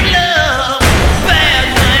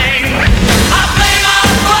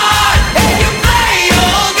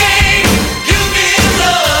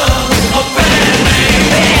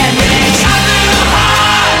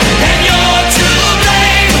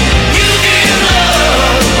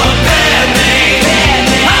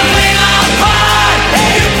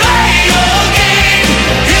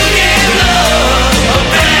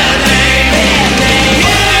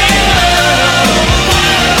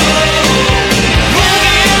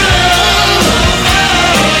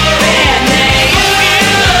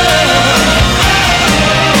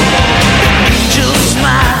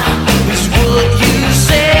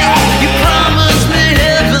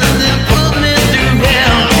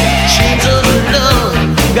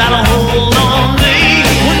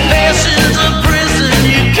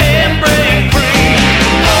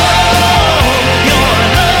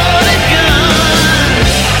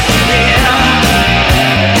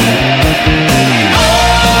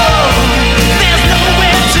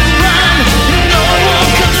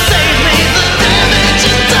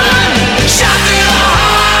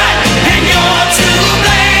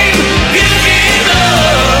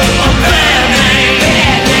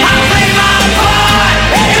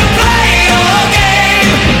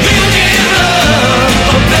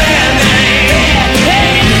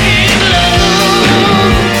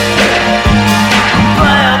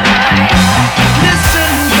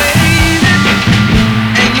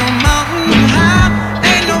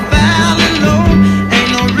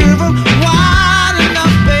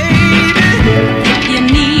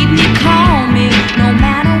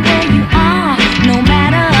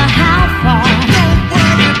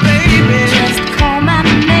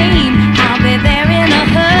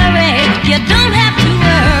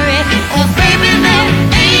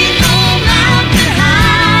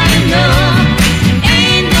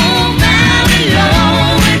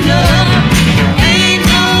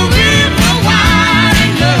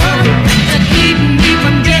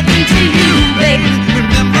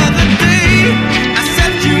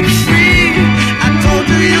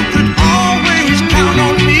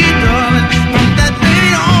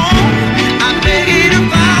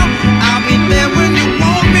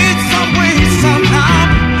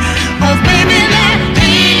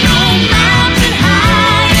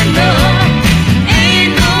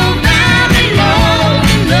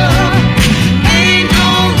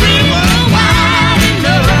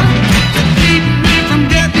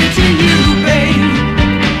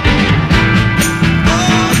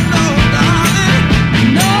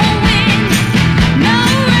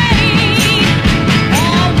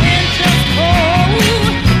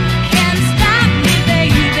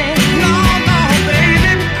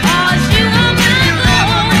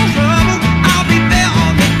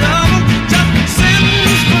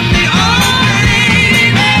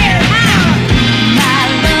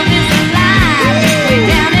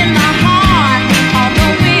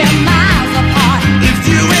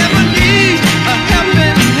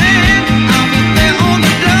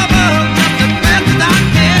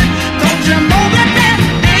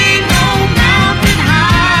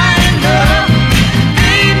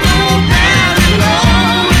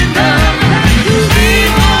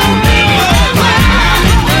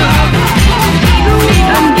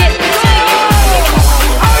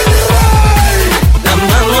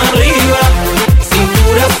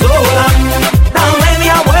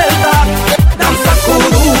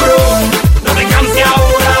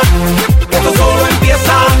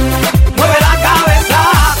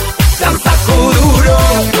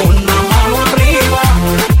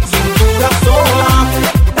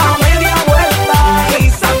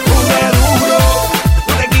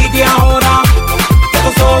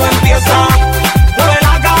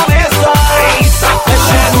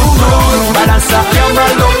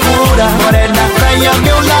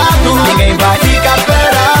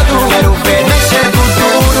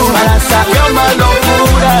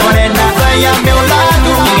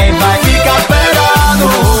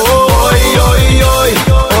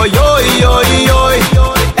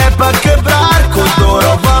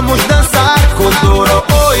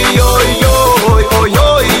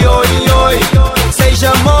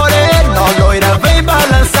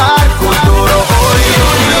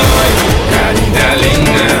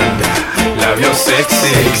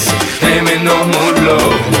 sexy, tremendo muslo,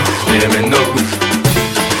 tremendo.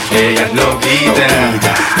 Ella es loquita,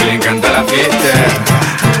 le encanta la fiesta,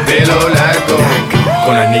 pelo largo,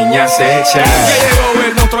 con las niñas hechas. Ya llegó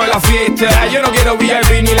el monstruo de la fiesta, yo no quiero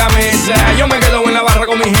VIP ni la mesa, yo me quedo en la barra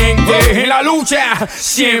con mi gente, en la lucha,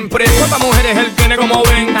 siempre. ¿Cuántas mujeres él tiene? Como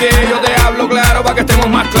 20, yo te hablo claro para que estemos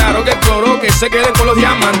más claros que el coro, que se queden con los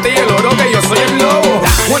diamantes y el oro, que yo soy el lobo.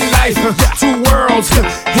 One life, two worlds,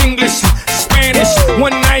 English, Spanish,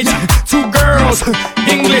 one night, two girls,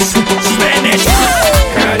 English, Spanish.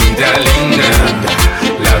 Carita linda,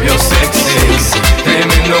 labios sexy,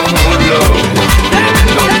 tremendo muslo,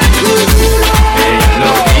 tremendo. Ella es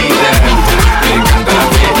loquita, le encanta la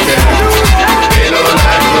fiesta, pelo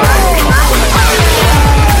largo, con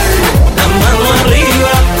la mano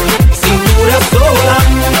arriba, cintura sola,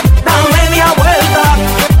 da media vuelta,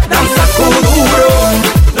 danza duro,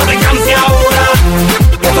 no te canses ahora,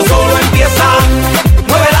 que esto solo empieza,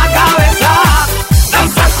 mueve la cabeza,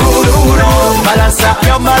 danza duro, balança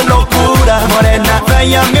é uma loucura, morena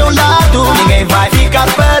vem a meu lado, ninguém vai ficar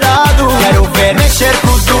parado, quero ver mexer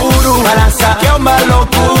com duro, balança é uma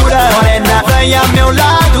loucura, morena vem a meu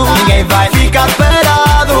lado, ninguém vai ficar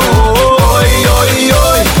parado, oi, oi,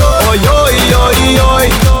 oi, oi, oi, oi, oi,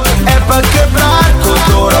 é pra quebrar com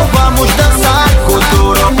duro, vamos dançar com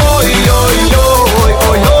duro, oi, oi, oi,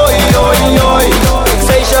 oi, oi, oi, oi,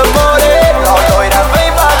 seja morena, loira,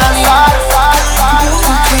 vem balançar,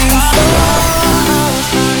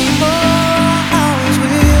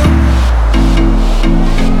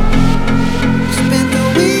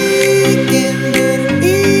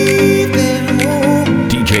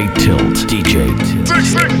 DJ Tilt. DJ Tilt.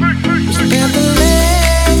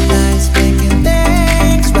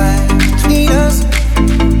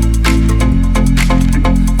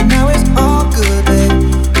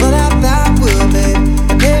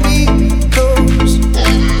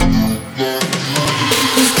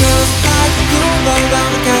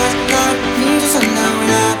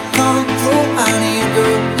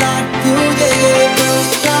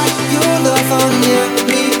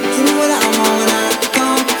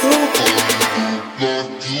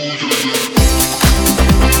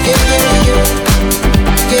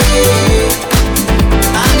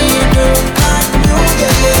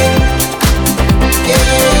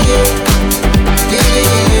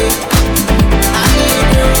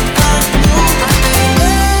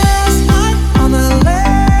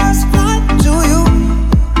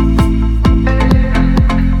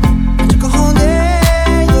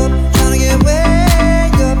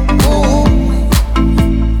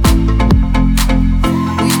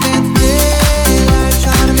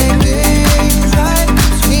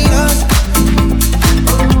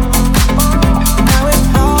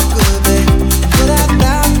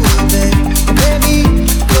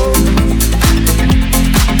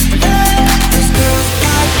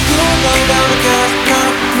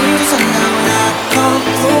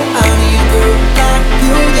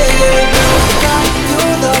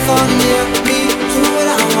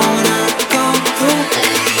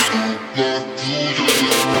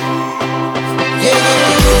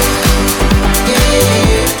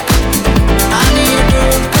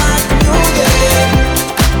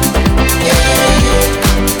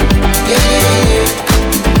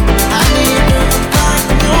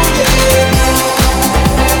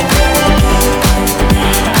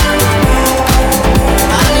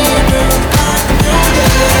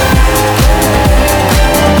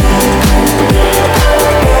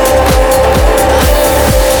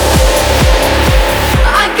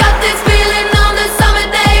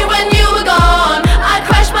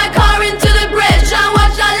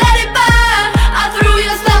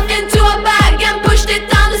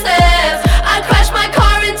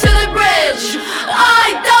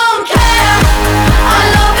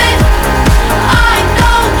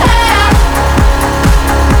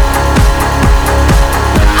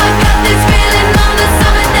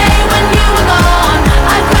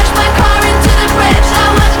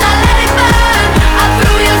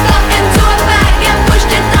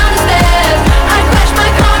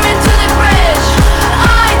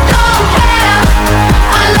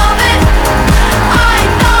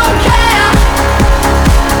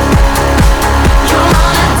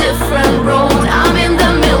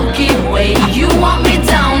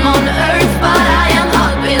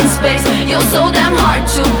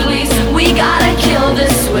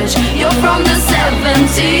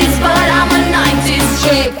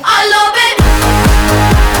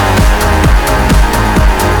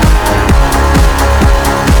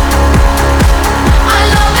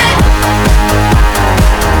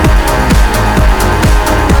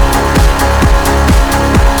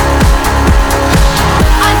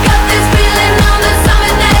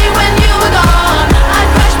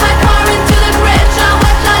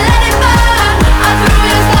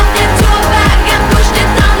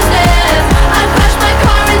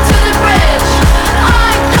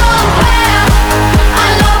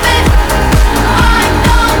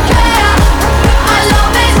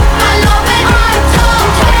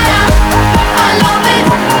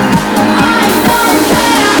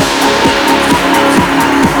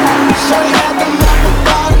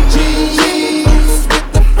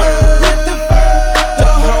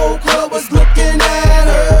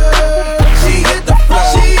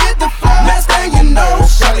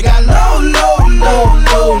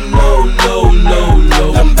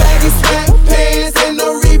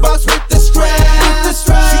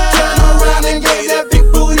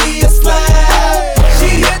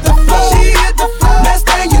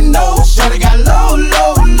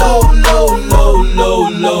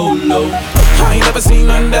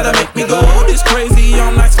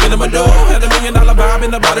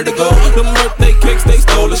 in the body to go. Them birthday cakes, they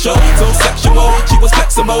stole the show. So sexual, she was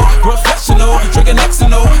flexible, professional, drinking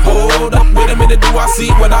Xano. Hold up, wait a minute, do I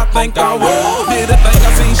see what I think I will? Did a thing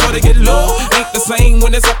I seen, sure to get low. Ain't the same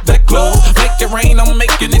when it's up that close. Make it rain, I'm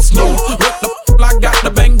making it snow. What the I got the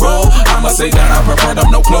bang bro. I'ma say that I prefer them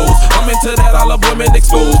no clothes. I'm into that, I love women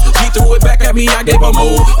exposed. She threw it back at me, I gave her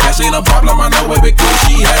more. Cash ain't a problem, I know it because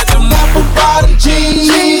she had them apple bottom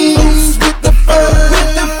jeans with the fur.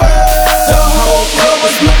 The whole club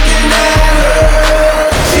was looking at her.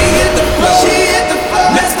 She hit the floor.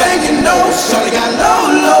 Next thing you know, shorty got low.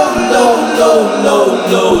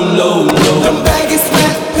 Them baggy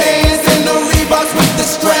sweatpants and the Reeboks with the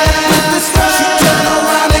strap. She turned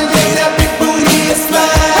around and gave that big booty a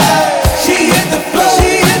slap. She hit the floor.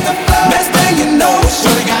 Next thing you know,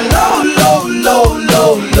 shorty got low.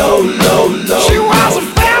 She was a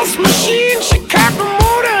fast machine. She kept the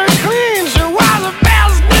motor clean. She was the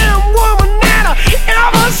best damn woman that I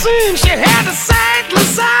ever seen. She had the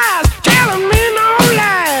sightless eyes, telling me no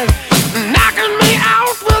lies, knocking me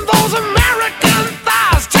out with those American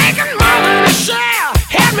thighs, taking more than a share,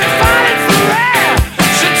 had me falling for air.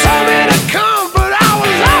 She told me to come, but I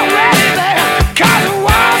was already there. 'Cause the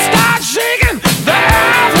world started shaking, the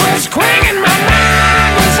earth was quaking, my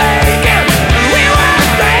mind was aching, and we were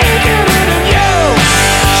thinking of you.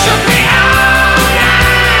 Shook me all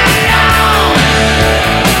night long.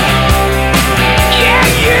 Yeah,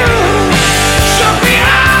 you shook me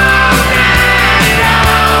all night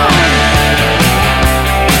long.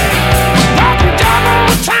 Walking double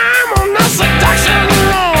time on the seduction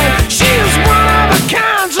line. She is one of a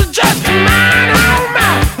kind, so just mine, oh my.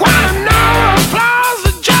 Wanna know applause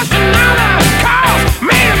or just another cause?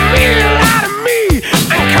 Made a meal out of me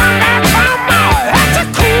and come back for more. Had to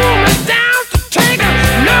cool me down to take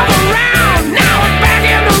another round. Now we're back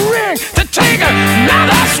in the ring to take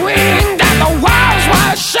another swing. That the walls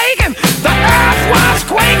were shaking, the earth was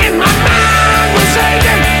quaking, my mind was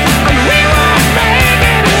aching, and we were making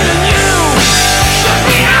it, and you shook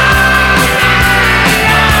me all night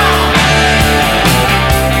long.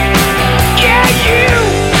 Yeah, you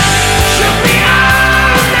shook me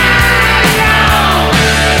all night long.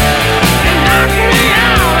 You knocked me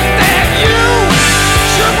out, that you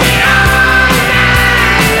shook me all night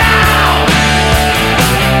long.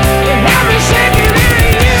 You had me shaking,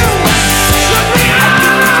 and you shook me all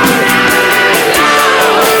night long.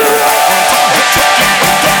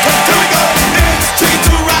 Here we go. It's tricky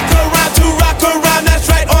to rock around. That's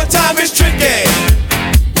right, on time is tricky.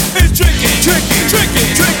 It's tricky. It's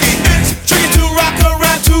tricky to rock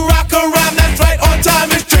around. That's right, on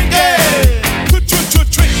time is tricky.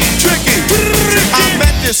 Tricky. I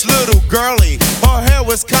met this little girlie, her hair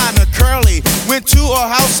was kinda curly. Went to her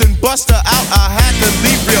house and bust her out, I had to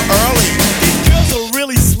leave real early. These girls are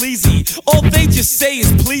really sleazy. All they just say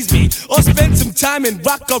is please me, or spend some time and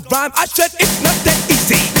rock a rhyme. I said it's not that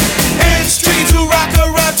easy. It's tricky to rock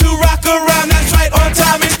around. That's right, on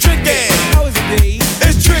time is tricky. How is it, babe?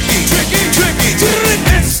 It's tricky.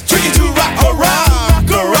 It's tricky to rock around.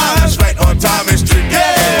 That's right, on time is tricky.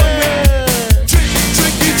 Tricky.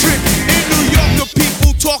 In New York, the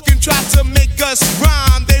people talking try to make us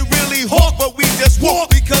rhyme. They really hawk, but we just walk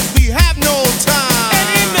because we have no time. And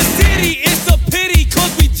in the city, it's a pity,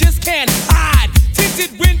 'cause we just can't hide.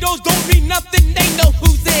 Tinted windows don't mean nothing, they know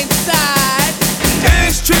who's inside.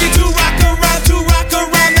 It's tricky to rock around.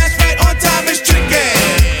 That's right, on time is tricky.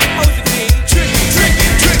 How is it, babe? Tricky.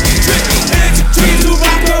 It's tricky to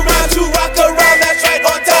rock around. That's right,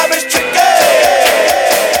 on time is tricky.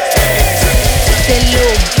 Say,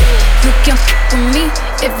 look, you can with me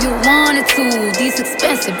if you wanted to. These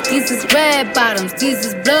expensive, these is red bottoms, these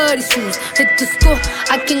is bloody shoes. Hit the school,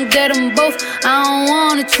 I can get them both, I don't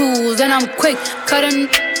wanna choose. And I'm quick, cutting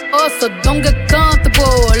off, so don't get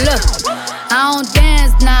comfortable. Look, I don't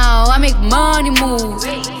dance now, I make money move.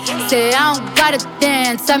 Say I don't gotta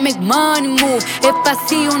dance, I make money move. If I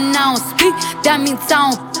see you now speak, that means I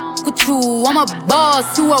don't with you. I'm a boss,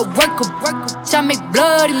 you a worker. I make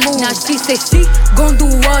bloody moves. Now she say she gon' do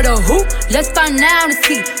what or who? Let's find out and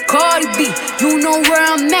see. Cardi B, you know where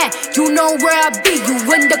I'm at, you know where I be. You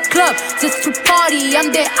in the club just to party,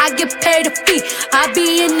 I'm there, I get paid a fee. I be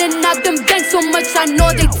in and out them banks so much, I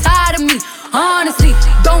know they tired of me. Honestly,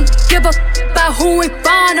 don't give a about who in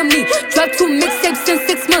front of me. Drop 2 mixtapes in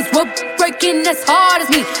 6 months, we're breaking as hard as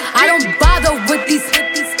me. I don't bother with these,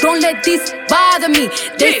 don't let these bother me.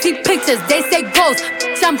 They see pictures, they say goals,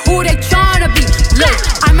 I'm who they tryna be. Look,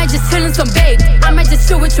 I might just chill in some babe, I might just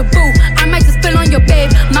chill with your boo, I might just spill on your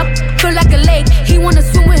babe. My feel like a lake, he wanna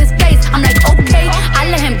swim with his face. I'm like, okay, I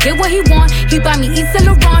let him get what he want. He buy me East Saint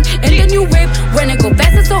Laurent and the new whip. When it go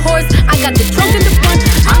fast as a horse, I got the trunk in the front.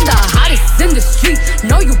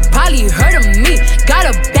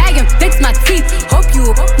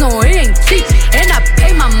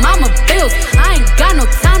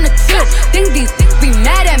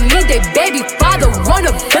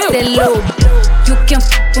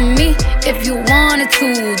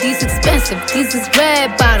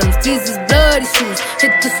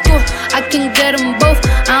 both. I can get them both.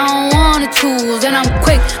 I don't wanna choose, and I'm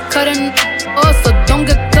quick cutting off, so don't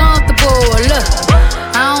get comfortable. Look,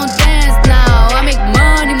 I don't dance now, I make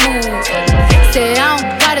money move. Say I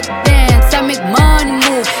don't gotta dance, I make money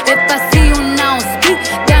move. If I see you now speak,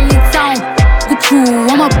 that means I don't with you.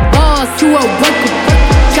 I'm a boss, you a worker,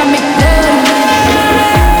 I make money.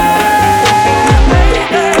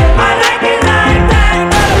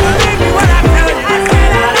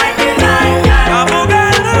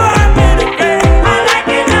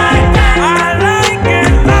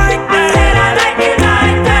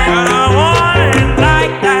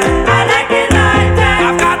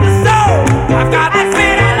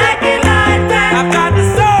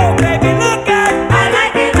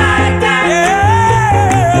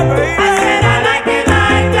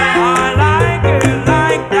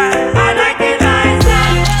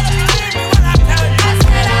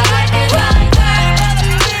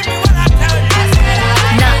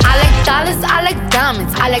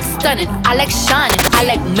 I like shining, I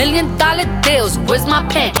like $1 million deals. Where's my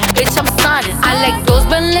pen? Bitch, I'm signing. I like those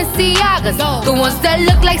Balenciagas, the ones that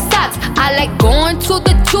look like socks. I like going to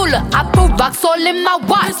the Tula, I put rocks all in my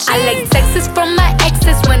watch. I like texts from my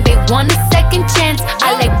exes when they want a second chance.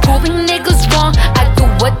 I like proving niggas wrong, I do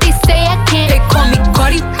what they say I can't. They call me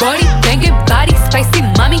Cardi, Cardi, banging body, spicy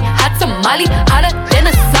mommy, hot tamale, hotter than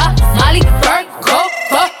a Somali. Virgo,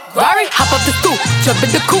 Ferrari, hop up the stoop, jump in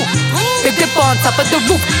the coupe. Big dip on top of the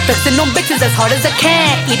roof, flexing on bitches as hard as I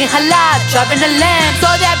can. Eating halal, driving a lamb. So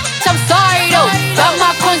that bitch, I'm sorry though. Got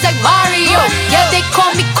my coins like Mario. Yeah, they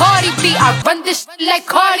call me Cardi B. I run this shit like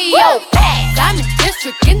cardio. I'm in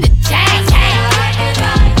district in the chain.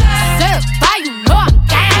 Certified, you know I'm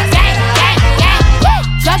gang, gang, gang, gang.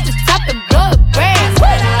 Drop the top and blow the brand.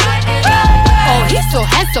 Oh, he's so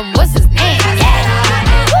handsome, what's his name?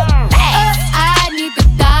 I need the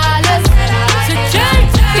dollars to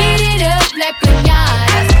change. Beat it up like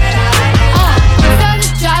piñatas. Tell the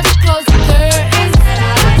driver close the curtains.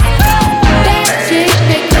 That chick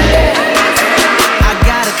make the curtains. I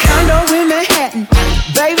got a condo in Manhattan.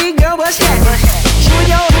 Baby girl, what's happening? You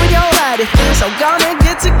and your body, so gonna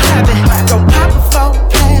get to clapping. Go pop it for a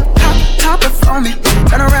plan, pop it for me.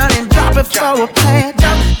 Turn around and drop it for a plan,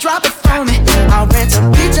 drop it for me. I'll rent a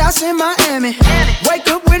beach house in Miami. Wake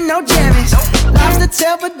up with no jammies. Lobster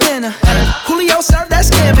tail for dinner. Julio served that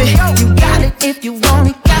scampi. You got it if you want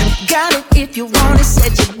it. Got it if you want it.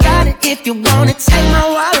 Said you got it if you want it. Take my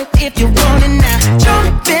wallet if you want it now.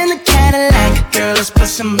 Jump in the Cadillac. Girl, let's put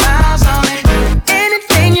some miles on it.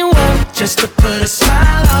 Anything you want, just to put a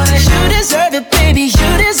smile on it. You deserve it, baby. You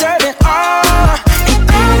deserve it all. And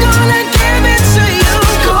I'm gonna give it to you.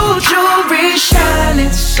 Gold jewelry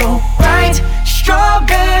shining so bright.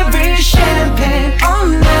 Strawberry champagne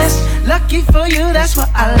on this. Lucky for you, that's what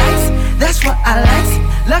I like. That's what I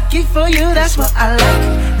like. Lucky for you, that's what I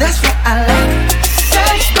like. That's what I like.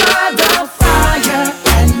 Sex by the fire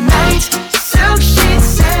at night. Silk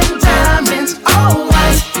sheets and diamonds, all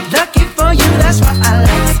white. Lucky for you, that's what I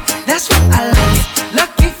like. That's what I like.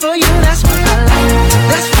 Lucky for you, that's what I like.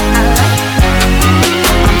 That's what I like.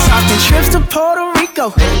 I'm talking trips to Puerto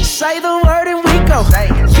Rico. Say the word and we go.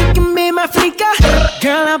 You can be my flica.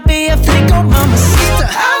 Girl, I'll be a flico, mamacita.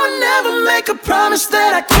 I would never make a promise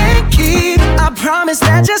that I can't keep. I promise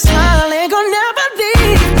that your smile ain't gon' never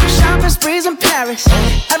leave. Shopping sprees in Paris,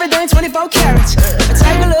 everything 24 carats.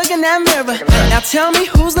 Take a look in that mirror. Now tell me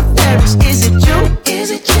who's the fairest. Is it you? Is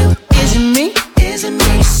it you? Is it me? Is it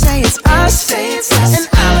me? Say it's us, and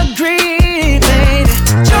I'll agree, baby.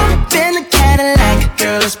 Jump in the Cadillac,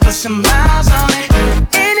 girl, let's put some miles on it.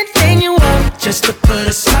 Anything you want, just to put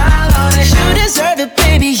a smile on it. You deserve it,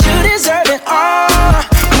 baby, you deserve it all.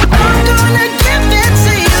 I'm gonna give it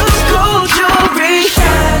to you. Gold jewelry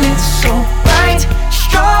shining so bright.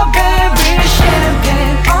 Strawberry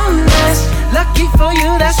champagne on this. Lucky for you,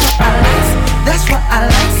 that's what I like. That's what I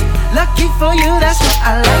like. Lucky for you, that's what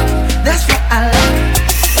I like. That's what I like.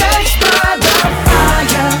 Sex by the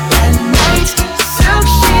fire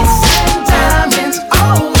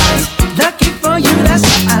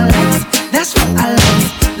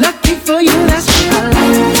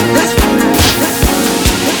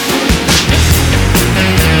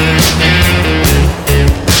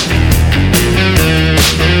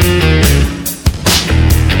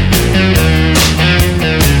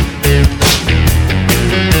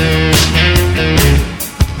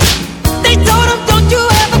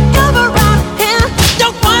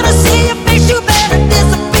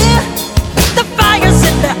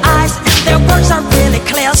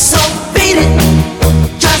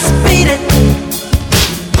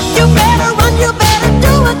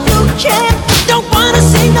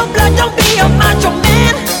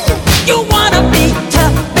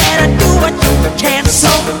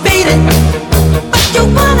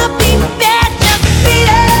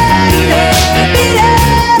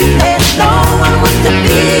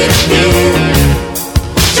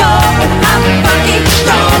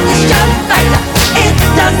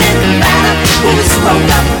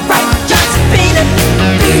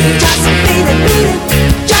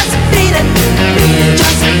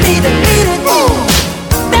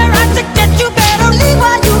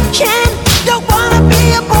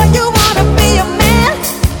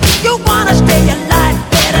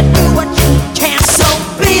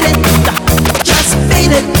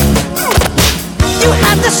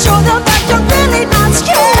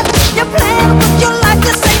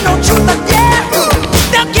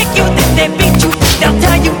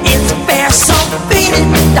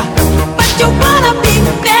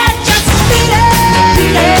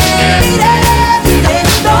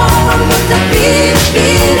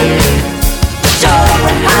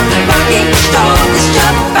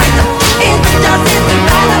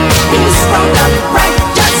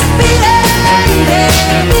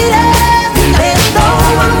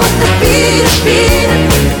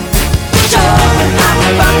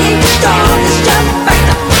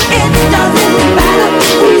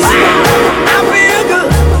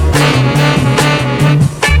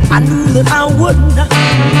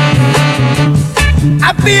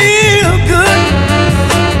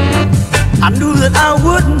I knew that I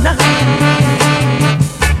would not.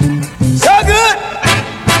 So good,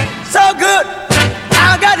 so good,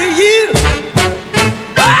 I got you.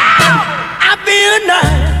 Wow, I feel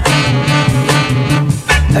nice,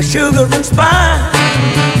 a sugar and spice.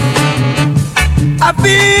 I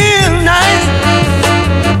feel nice,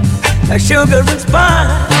 a sugar and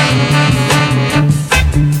spice.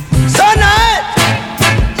 So nice,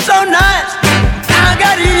 so nice, I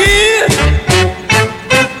got you.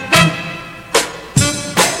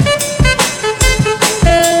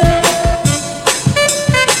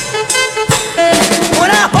 When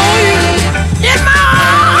I hold you in my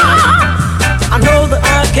arms, I know that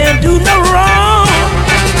I can't do no wrong.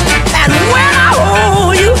 And when I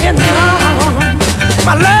hold you in my arms,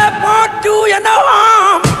 my love won't do you no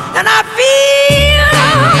harm. And I feel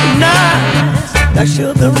nice, like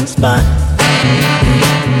sugar and spice.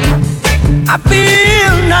 I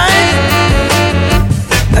feel nice,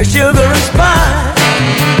 like sugar and spice.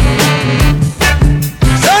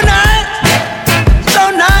 So nice, so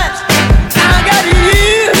nice, I got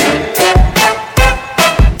you.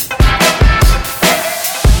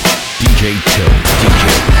 DJ Tilt,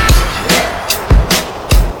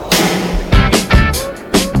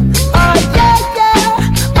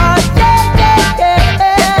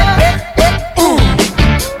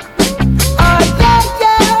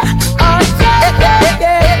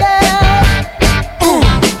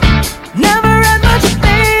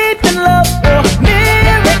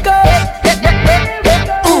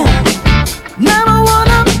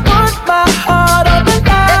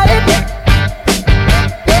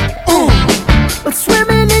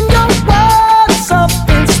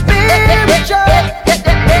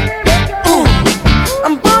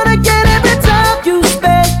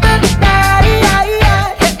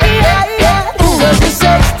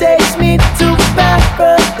 Takes me to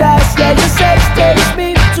paradise, yeah, your sex takes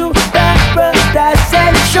me to paradise.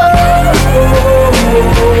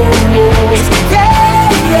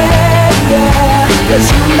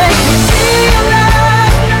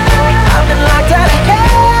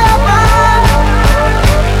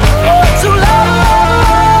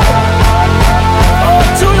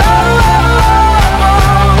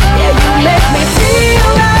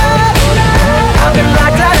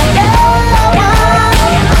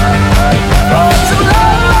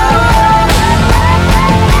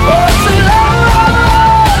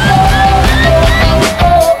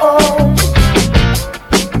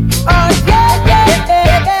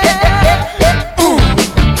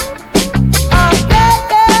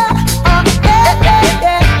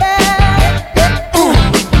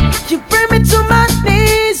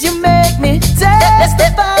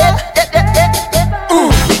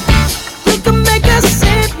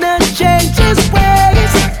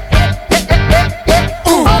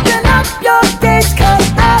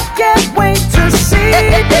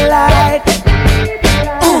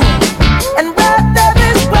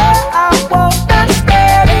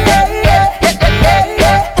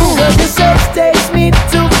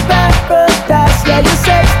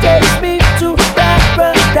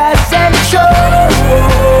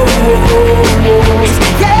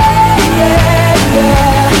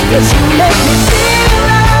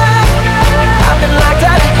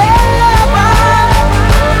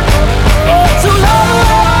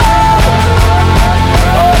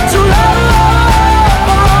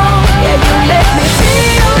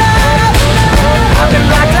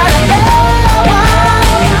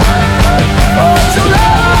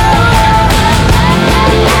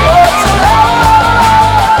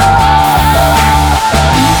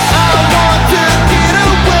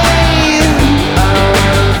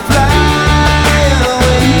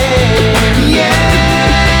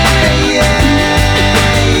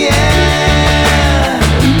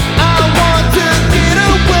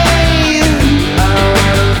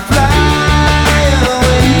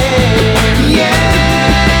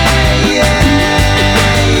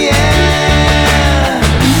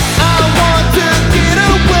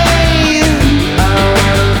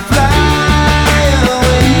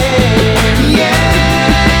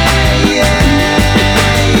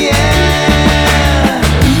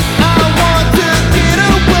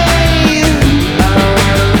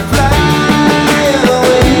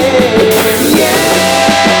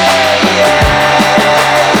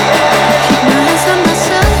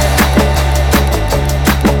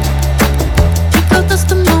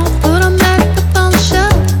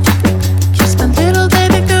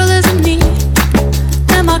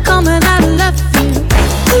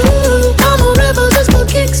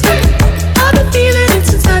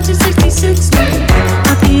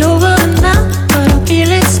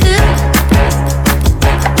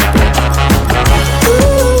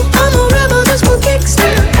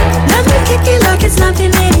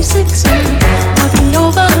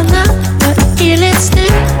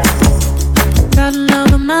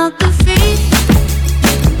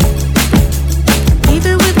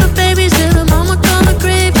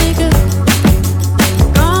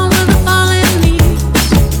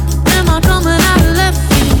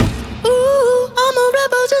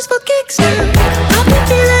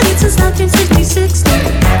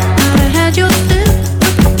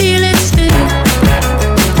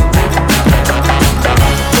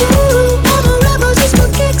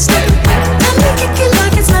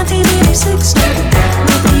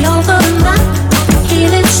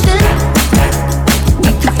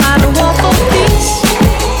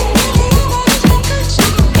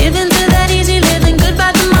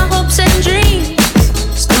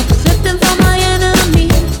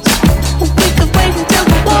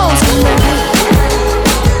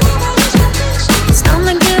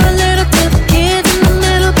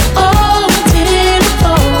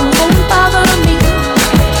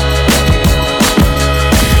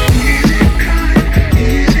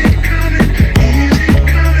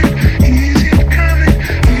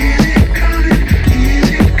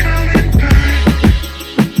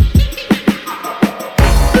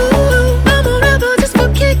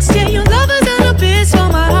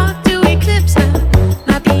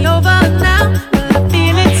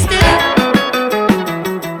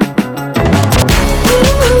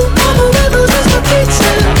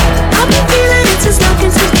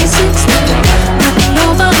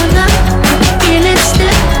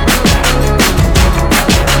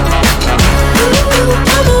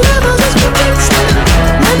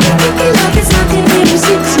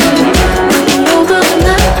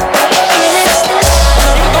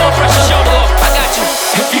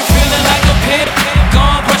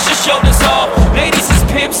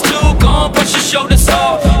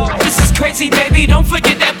 sexy, baby, don't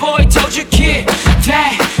forget that boy told you, kid.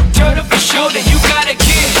 That dirt up your shoulder, you gotta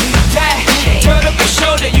get that. Dirt up your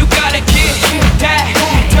shoulder, you gotta get that.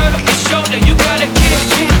 Dirt up your shoulder, you gotta get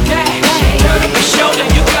that. Dirt up your shoulder,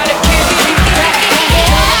 you gotta get that.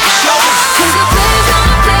 Cause the players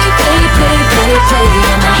gonna play,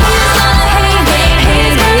 and the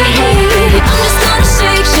haters gonna hate. I'm just gonna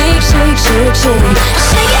shake. Shake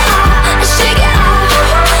it out, shake it out.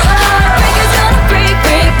 Heartbreakers gonna break.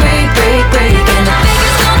 And the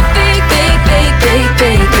fakers gonna fake.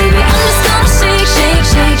 Baby, I'm just gonna shake. Shake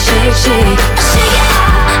it out,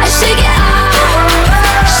 shake it out.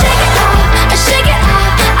 Shake it out, shake it out. I shake it out.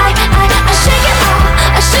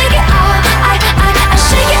 I shake it out. I shake it out. I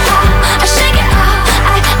shake it out.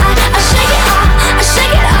 I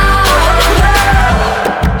shake it out.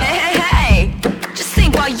 Hey, just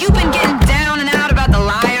think, while you've been getting down and out about the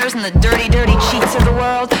liars and the dirty cheats of the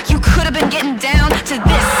world, you could have been getting down to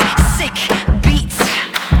this sick beat.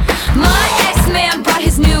 My ex-man brought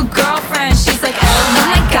his new girlfriend. She's like, oh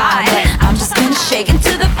my god, I'm just gonna shake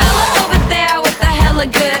into the fella over there with the hella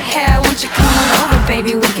good hair. Won't you come on over,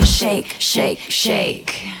 baby, we can shake.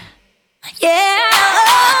 Yeah,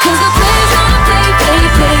 cause the players gonna play, and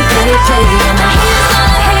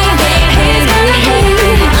the haters gonna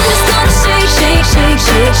hate. I'm just gonna shake.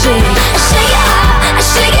 Shake it out, I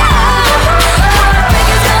shake it out.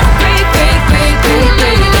 Heartbreakers gonna break.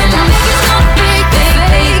 And the fakers gonna break. I'm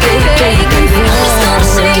just gonna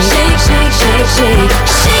shake.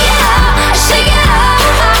 Shake it out, I shake it out.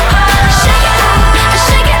 Shake it out, I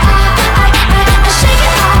shake it out. I shake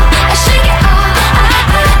it out, I shake it out.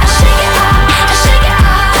 I shake it out, I shake it out.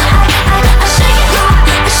 I shake it out, I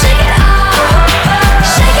shake it out.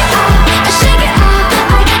 Shake it out, I shake it out.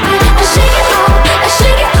 I shake it out, I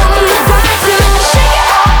shake it out. You got to shake it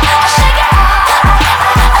out,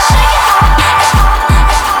 I shake it out.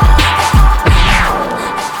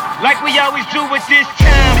 Like we always do at this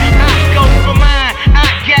time, I go for mine, I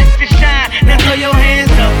got to shine. Now throw your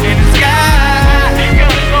hands up in the sky. Go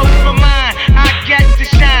for mine, I got to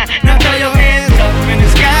shine. Now throw your hands up in the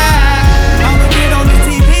sky. I'ma get on the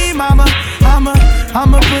TV, mama.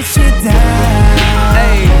 I'ma push it down.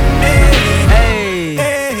 Hey.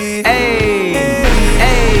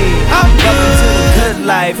 Welcome to the good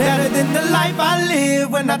life. Better than the life I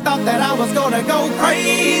lived when I thought that I was gonna go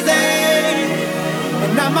crazy.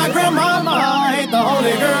 And now my grandmama ain't the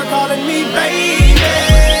only girl calling me baby.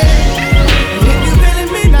 And if you feeling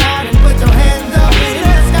me now, then put your hands up in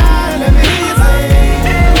the sky and let me hear you say,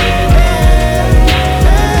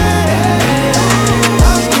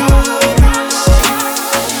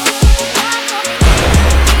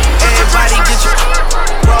 everybody get your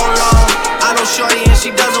roll on. I know shorty and she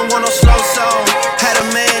doesn't want no slow song. Had a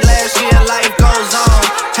man last year, life goes on.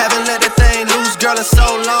 Haven't let that thing loose, girl, in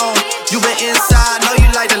so long. You been inside, know you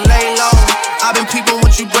like to lay low. I've been peeping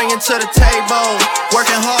what you bringing to the table.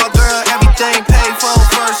 Working hard, girl, everything paid for.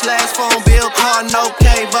 First, last phone bill, car, no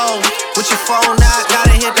cable. With your phone out,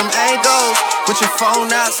 gotta hit them angles. With your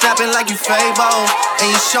phone out, snapping like you Fable.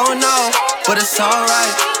 And you showing off, but it's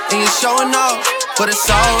alright. And you showing off, but it's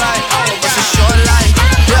alright. It's a short life,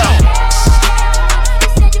 yeah.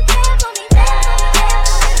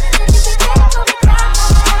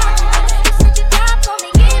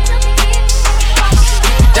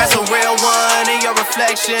 That's a real one in your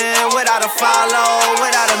reflection. Without a follow,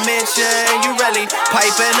 without a mention. You really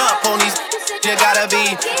piping up on these. You gotta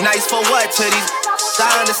be nice for what to these.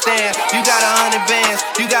 I understand. You got 100 bands,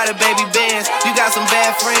 you got a baby Benz, you got some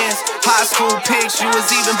bad friends. High school pics, you was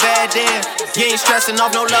even bad then. You ain't stressing off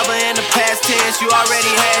no lover in the past tense. You already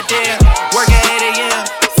had them. Work at 8 a.m.,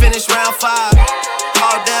 finish round 5.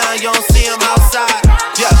 All down, you don't see them outside.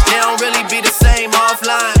 Yeah, they don't really be the same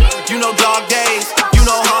offline. You know dog days, you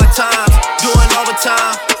know hard times. Doing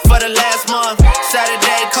overtime for the last month.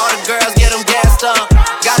 Saturday, call the girls, get them gassed up.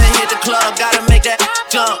 Gotta hit the club, gotta make that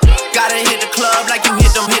jump. Gotta hit the club like you hit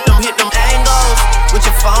them angles. With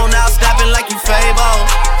your phone out, snapping like you Fable.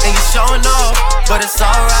 And you showing off, but it's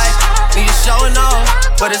alright. And you showing off,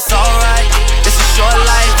 but it's alright. It's a short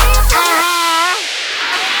life.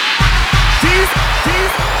 DJ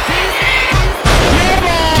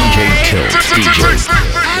Tilt, DJ.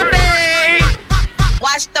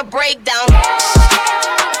 Watch the breakdown.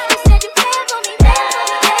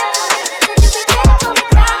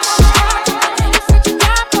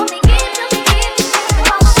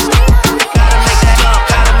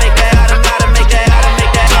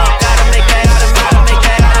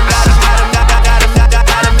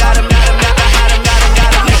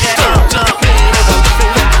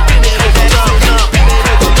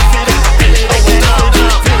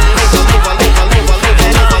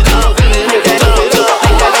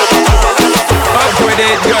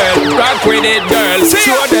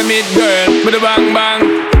 With a bang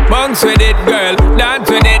bang. Bounce with it, girl. Dance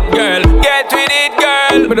with it, girl. Get with it,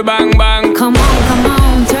 girl. With a bang bang. Come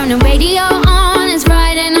on, turn the radio on. It's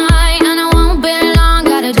Friday night and I won't be long.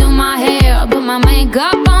 Gotta do my hair, put my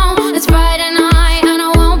makeup on. It's Friday night and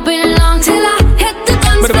I won't be long till I hit the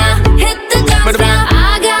dance floor, hit the dance floor.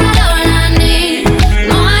 I got all I need.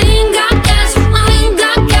 No, I ain't got cash,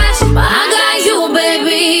 but I got you,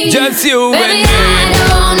 baby. Just you, baby. I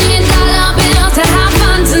don't need dollar bills to have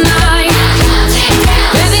fun tonight.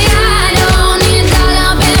 Baby, I don't need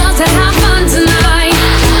dollar bills to have fun tonight.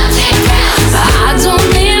 I don't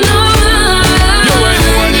need no money. You ain't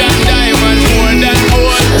more than diamond, more than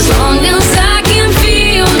gold. As long as I can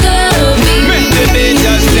feel the beat. Make the day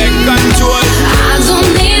just take control. I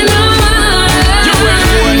don't need no money. You ain't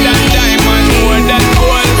more than diamond, more than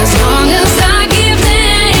gold. As long as I keep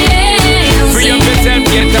dancing. Free up yourself,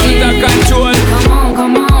 get out of control.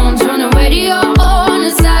 Come on, turn the radio on.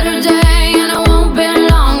 It's Saturday and I won't be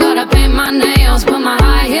long. Gotta paint my nails, put my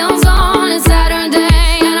high heels on. It's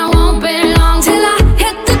Saturday and I won't be long till I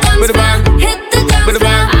hit the dance floor, hit the dance floor.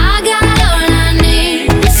 I got all I need.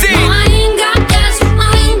 No, I ain't got cash,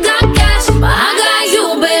 but I got you,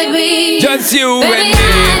 baby. Just you Baby, and me.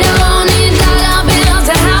 I don't need dollar bills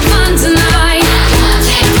to have fun tonight.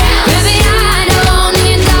 Baby, I don't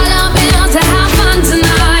need dollar bills to have fun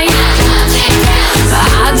tonight.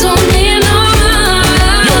 I don't need no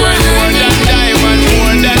money. You ain't more than diamond,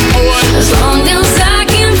 more than gold. As long as I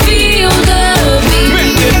can feel the beat.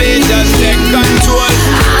 Make the day just take control.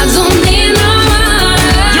 I don't need no money.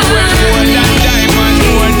 You ain't more than diamond,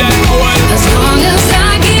 more than gold. As long as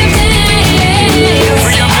I keep dancing.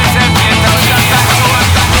 Free up yourself, get out of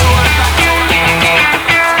control.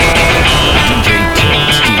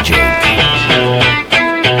 DJ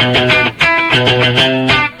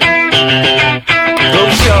Go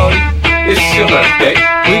shorty, it's your birthday.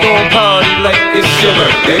 We gon' party like it's your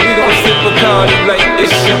birthday. We gon' sip a party like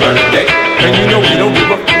it's your birthday. And you know we don't give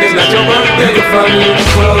a fuck, it's not your birthday. You can find me in the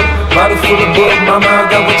club, bottle full of bug. Mama, I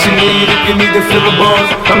got what you need if you need to fill the bars.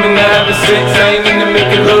 I'm in the having sex, I ain't in the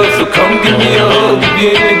making love. So come give me a hug if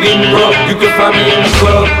you in the getting rough. You can find me in the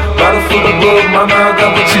club, bottle full of bug. Mama, I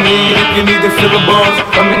got what you need if you need to fill the bars.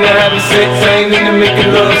 I'm in the having sex, I ain't in the making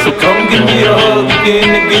love. So come give me a hug if you in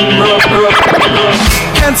the getting rough.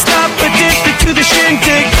 Can't stop, addicted to the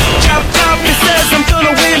shindig. Chop top, it says I'm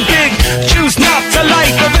gonna win big. Choose not to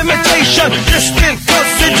life of imitation. Distant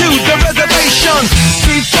closer to the reservation.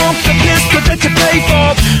 Street funk, the pistol that you pay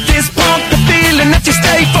for. This pump, the feeling that you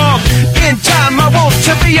stay for. In time, I want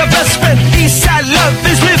to be your best friend. Eastside love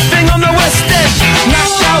is living on the west end.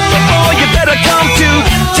 Knocked out before you better come to.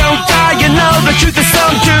 Don't die, you know the truth is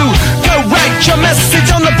some do. Go write your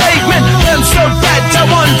message on the pavement. Burn so bad, I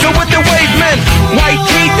wonder what the wave meant. White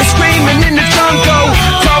heat is screaming in the jungle.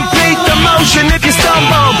 Complete the motion if you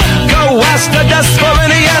stumble. Go ask the dust for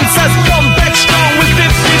any answers. Come back strong with 50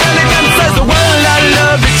 elegances. The world I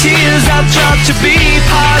love, the tears I try to be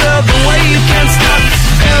part of the wave can't stop.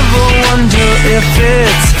 Ever wonder if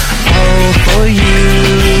it's all for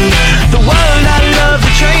you? The world I love,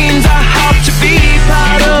 the trains I hop to be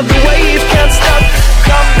part of the wave can't stop.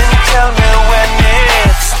 Come and tell me when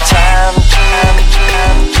it's time.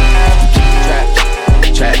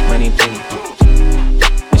 Trap money, baby.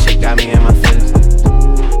 This shit got me in my feelings.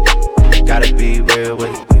 Gotta be real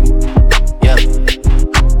with it. Yeah.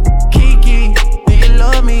 Kiki, do you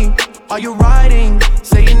love me? Are you riding?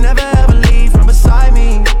 Say you never ever leave from beside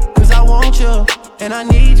me. Cause I want you, and I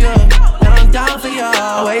need you, and I'm down for you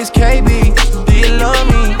always. KB, do you love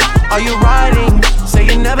me? Are you riding? Say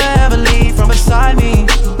you never ever leave from beside me.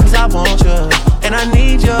 Cause I want you, and I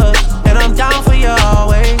need you, and I'm down for you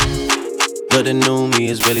always. But the new me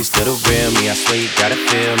is really still the real me. I swear you gotta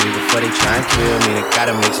feel me before they try and kill me. They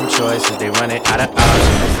gotta make some choices, they running out of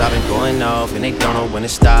options. I've been going off and they don't know when to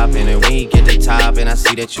stop. And when you get to top, and I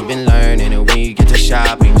see that you've been learning. And when you get to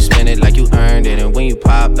shopping, you spend it like you earned it. And when you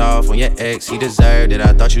popped off on your ex, he deserved it.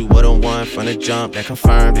 I thought you would've won from the jump, that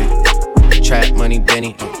confirmed it. Trap money,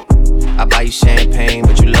 Benny. I buy you champagne,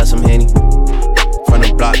 but you love some Henny. From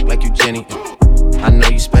the block like you Jenny. I know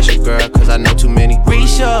you special, girl, cause I know too many.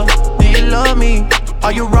 Risha, do you love me?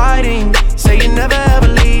 Are you riding? Say you never ever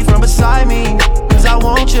leave from beside me. Cause I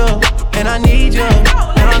want you, and I need you,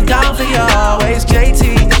 and I'm down for you always. JT,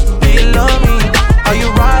 do you love me? Are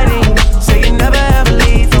you riding? Say you never ever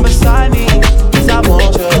leave from beside me. Cause I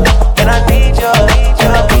want you, and I need you,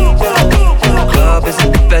 and I need you. The club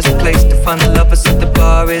isn't the best place to find the lovers, at the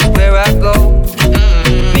bar is where I go.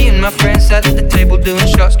 Me and my friends sat at the table doing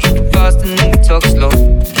shots, tripping fast, and then we talk slow.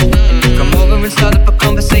 And you come over and start up a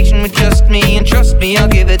conversation with just me, and trust me, I'll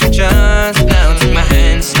give it a chance. Now take my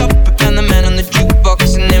hand, stop, and the man on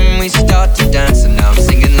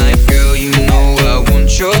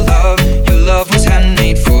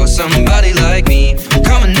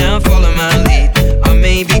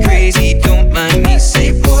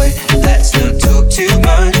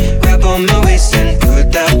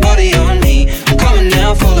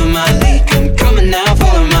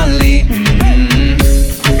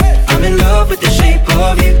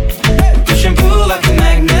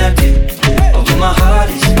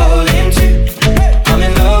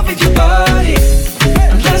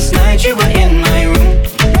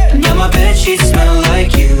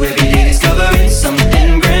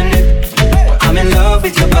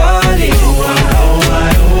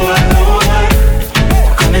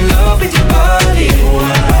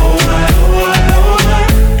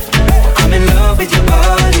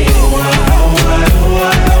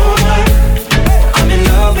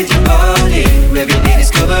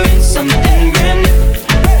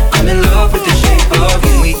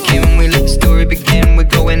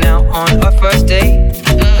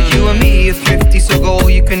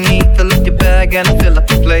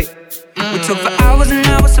plate. We talked for hours and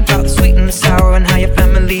hours about the sweet and the sour and how your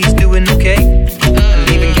family's doing okay. And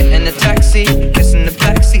even getting a taxi, kissing the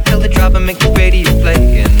backseat, tell the driver make the radio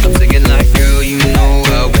play. And I'm singing like, girl, you know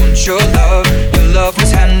I want your love. Your love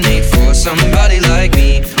was handmade for somebody like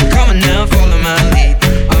me. Come on now, follow my lead.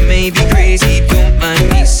 I may be crazy, don't mind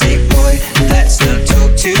me. Say, boy, let's not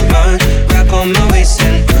talk too much. Grab on my waist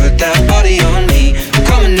and put that body on me.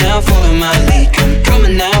 Come on now, follow my lead. Come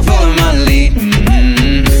on now, follow my lead.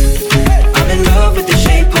 I'm in love with the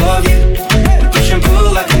shape of you. We push and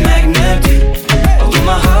pull like a magnet do. Although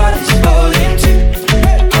my heart is falling too.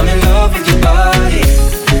 I'm in love with your body.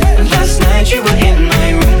 And last night you were in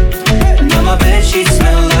my room. And now my bedsheets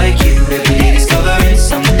smell like you. Every day discovering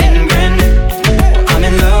something brand new. I'm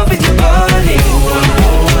in love with your body.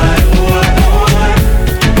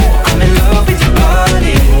 I'm in love with your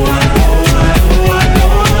body.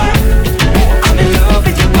 I'm in love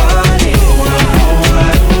with your body.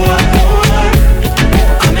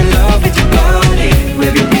 I'm in love with your body.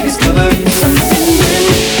 Every day discovering something brand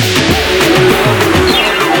new.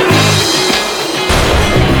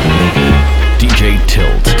 DJ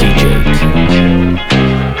Tilt, DJ Tilt.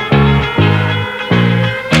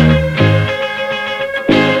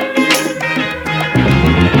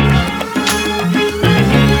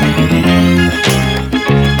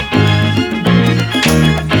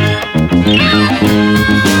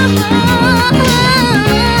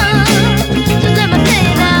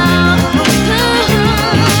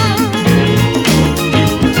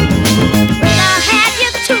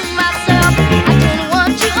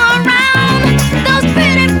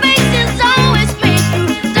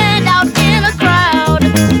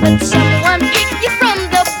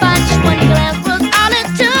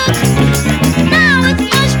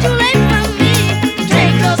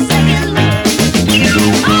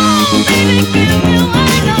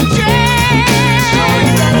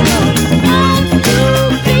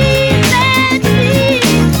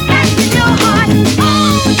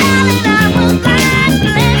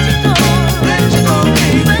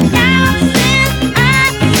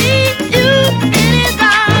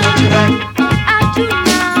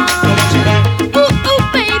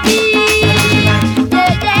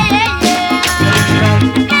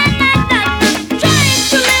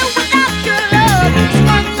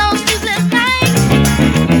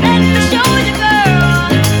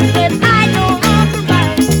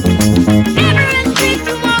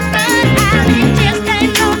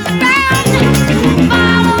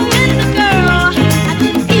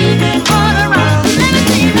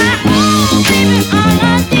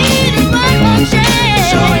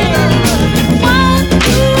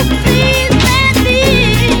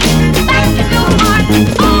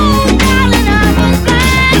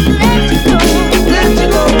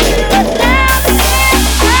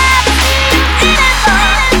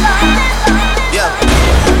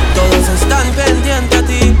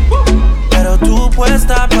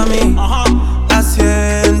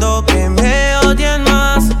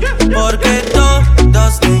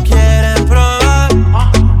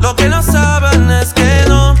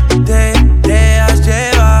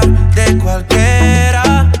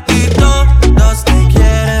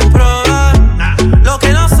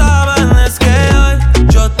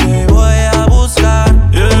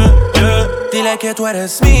 Que tú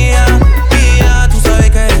eres mía, mía, tú sabes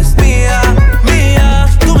que eres mía, mía,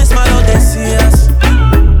 tú misma lo decías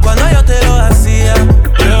cuando yo te lo hacía.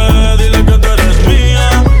 Yeah, dile que tú eres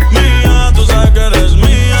mía, mía, tú sabes que eres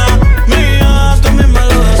mía, mía, tú misma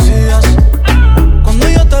lo decías cuando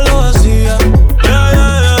yo te lo hacía. Yeah,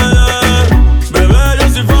 yeah, yeah, yeah. Bebé, yo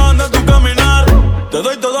soy fan de tu caminar, te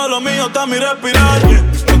doy todo lo mío hasta mi respirar.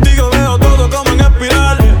 Contigo veo todo como en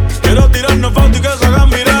espiral, quiero tirarnos fotos y que se hagan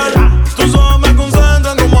mirar. Tus ojos me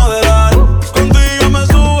concentran como adelar, contigo me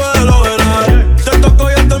sube de lo veral. Te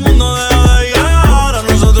toco y hasta el mundo deja de llegar. A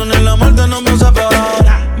nosotros ni la muerte nos va a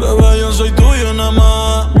separar. Bebé, yo soy tuyo nada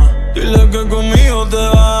más, dile que conmigo te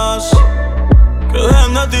vas. Que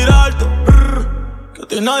dejen de tirarte, que a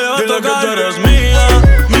ti nadie va a tocar. Dile que tú eres mía,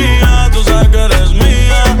 mía, tú sabes que eres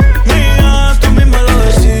mía, mía, tú misma lo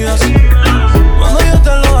decías cuando yo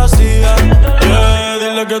te lo hacía. Yeah,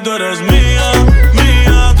 dile que tú eres mía,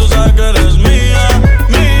 mía, tú sabes que eres mía,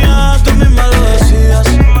 mía, tú misma lo decías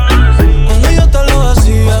cuando yo te lo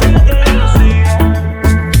hacía.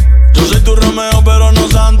 Yo soy tu Romeo pero no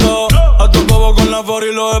santo, a tu bobo con la for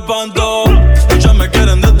y los espanto. Muchas me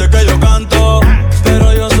quieren desde que yo canto,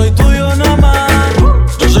 pero yo soy tuyo nada más.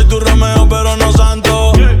 Yo soy tu Romeo pero no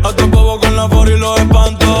santo, a tu bobo con la for y los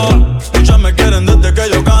espanto. Muchas me quieren desde que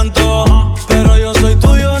yo canto, pero yo soy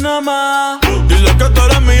tuyo nada más. Dile que tú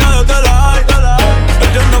eres mía desde la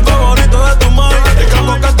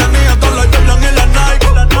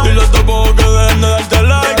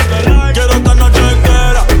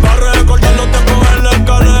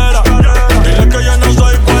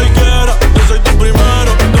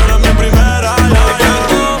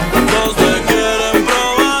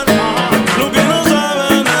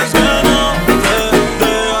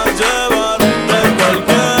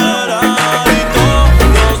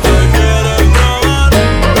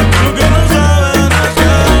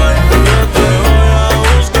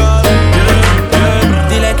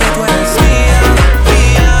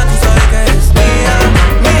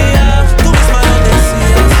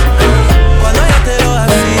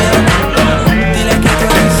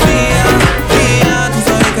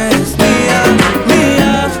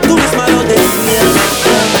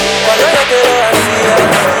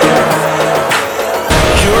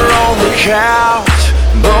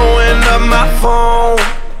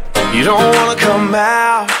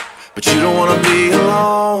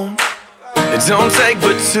It don't take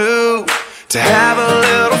but two to have a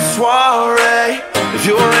little soiree. If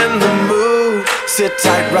you're in the mood, sit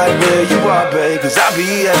tight right where you are, babe, 'cause I'll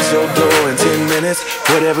be at your door in 10 minutes.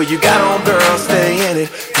 Whatever you got on, girl, stay in it.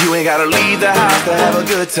 You ain't gotta leave the house to have a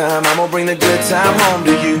good time. I'm gonna bring the good time home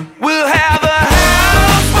to you. We'll have a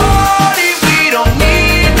house party. We don't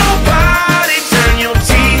need nobody. Turn your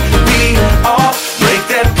TV off. Break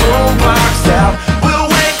that boombox out. We'll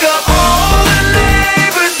wake up all the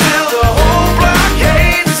neighbors till the whole block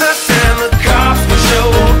hates us, and the cops will show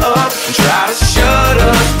up and try to shut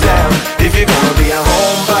us down. If you're gonna be a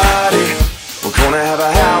homebody, we're gonna have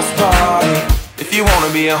a house party. If you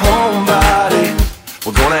wanna be a homebody,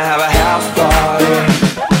 we're gonna have a house party.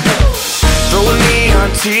 Throw a neon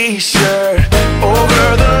t-shirt over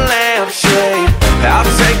the lampshade.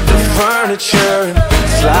 I'll take the furniture and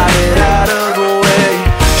slide it out of the way.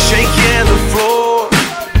 Shaking the floor,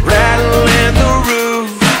 rattling the roof.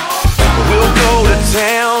 We'll go to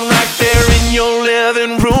town right there in your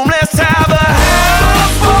living room. Let's have a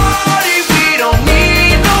house party. We don't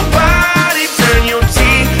need nobody. Turn your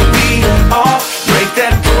TV off. Break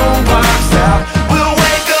that boombox out. We'll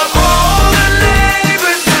wake up all the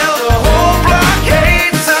neighbors till the whole block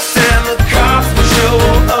hates us, and the cops will show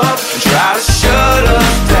up and try to shut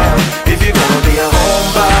us down. If you're gonna be a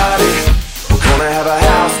homebody, we're gonna have a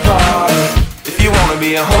house party. If you wanna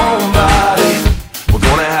be a homebody, we're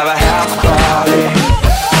gonna have a house party.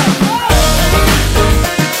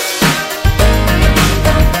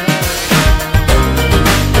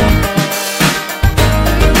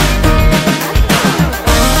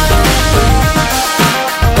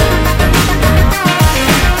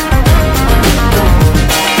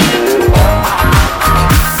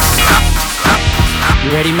 You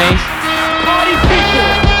ready, Mace? Party people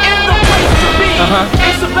in the place to be.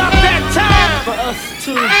 It's about that time for us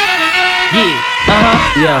to.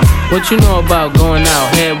 Yeah, what you know about going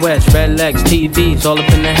out? Head west, red legs, TVs, all up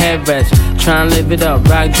in the headrest. Tryna live it up,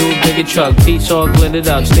 rock jewel, bigger truck, piece all glittered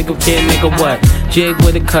up. Stick a kid, nigga, what? Jig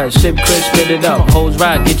with a cut, sip crisp, spit it up. Hoes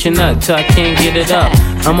rock, get your nut till I can't get it up.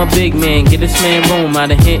 I'm a big man, get this man room. I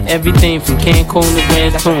done hit everything from Cancun to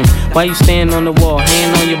Grand Tune. Why you stand on the wall,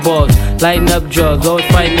 hand on your balls, lighting up drugs, always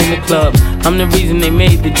fighting in the club. I'm the reason they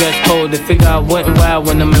made the dress code. They figure I wasn't wild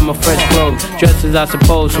when I'm in my fresh clothes. Dresses, I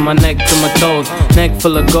suppose, from my neck to my toes. Neck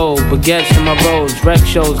full of gold, baguettes in my rolls. Rec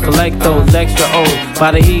shows, collect those extra O's.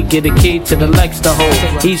 By the E, get a key to the Lex to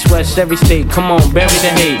hold. East, west, every state, come on, bury the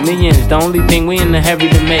hate. Millions, the only thing we in the hurry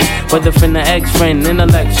to make. Whether from the ex-friend,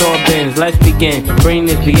 intellects, or bins. Let's begin, bring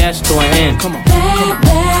this BS to an end. Come on. Bad,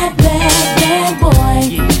 bad, bad, bad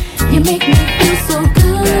boy. You make me feel so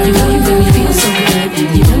good. You know you make me feel so good.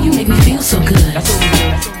 You know you make me feel so good.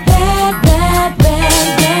 Bad, bad,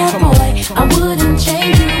 bad, bad boy. I wouldn't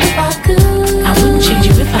change you if I could. I wouldn't change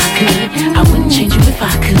you if I could. I wouldn't change you if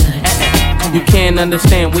I could. You can't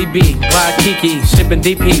understand, we be Waikiki, sipping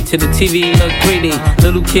DP to the TV look 3D.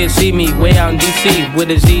 Little kids see me way out in DC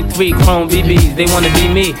with a Z3 Chrome BBs. They wanna be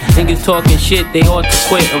me. Niggas talking shit, they ought to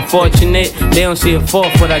quit. Unfortunate, they don't see a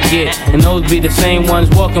fourth what I get. And those be the same ones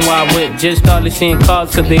walking while I whip. Just started seeing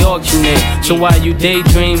cars cause they auction it. So while you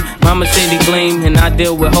daydream, mama say they gleam. And I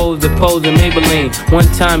deal with hoes that pose in Maybelline. One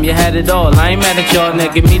time you had it all, I ain't mad at y'all, now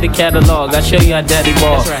give me the catalog. I show you how daddy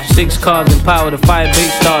ball. 6 cars and power to 5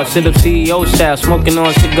 big stars. Sit up CEO style, smoking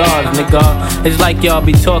on cigars, nigga. It's like y'all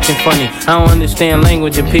be talking funny. I don't understand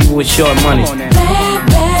language of people with short money. Bad,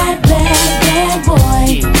 bad, bad, bad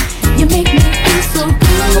boy. You make me feel so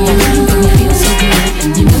good. You know you make me feel so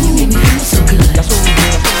good. You know you make me feel so good. Bad,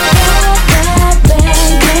 bad,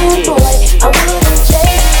 bad, bad boy. I wouldn't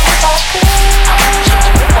change if I could. I wouldn't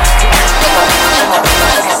change if I could.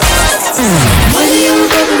 Whether you're a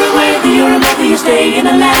brother or whether you're a mother, you're staying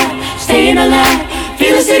alive, staying alive.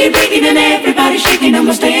 Feel the city breaking and everybody shaking, and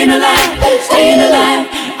we're staying alive, staying alive.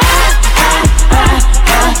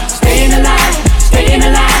 Staying alive, staying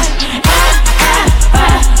alive.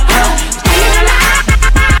 Staying alive.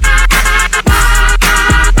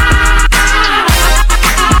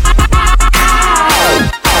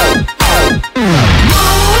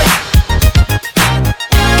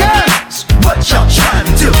 Girls, what y'all trying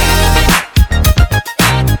to do?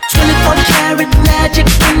 24 karat magic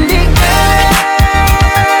in the air.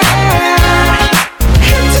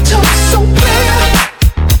 Head to toe so clear.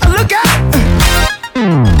 Look out.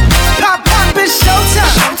 Pop, pop, it's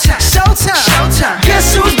showtime.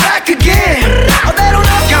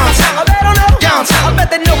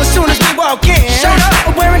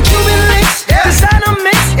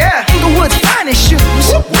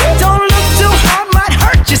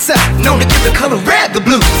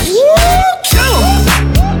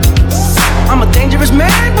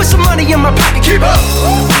 money in my pocket. Keep up.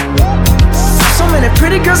 So many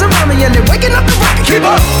pretty girls around me and they're waking up the rocket. Keep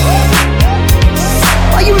up.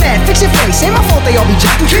 Why you mad? Fix your face. Ain't my fault they all be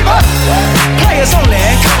jacking. Keep up. Players only.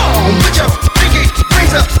 Come on, put your pinky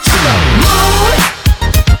rings up to the moon.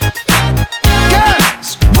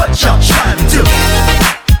 Girls, what y'all trying to do?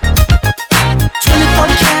 24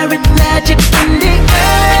 karat magic in the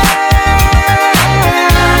air.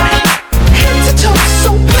 Head to toe,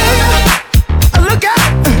 so clear. Look out.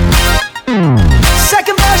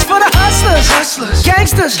 Second verse for the hustlers,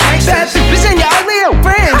 gangsters, bad bitches and your ugly old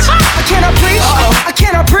friends. I cannot preach, I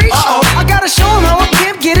cannot preach. I gotta show them how a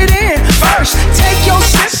pimp get it in. First, take your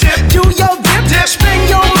sip, do your dip, spend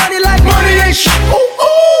your money like money ain't shit. Ooh,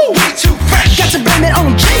 ooh, we too fresh. Got to blame it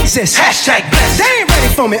on Jesus. Hashtag blessed. They ain't ready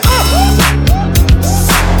for me.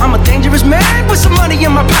 I'm a dangerous man with some money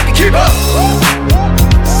in my pocket. Keep up.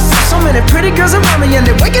 So many pretty girls around me and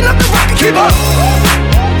they're waking up the rocket. Keep up.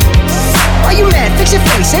 Why you mad? Fix your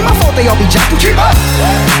face. Ain't my fault they all be jacking. Keep up.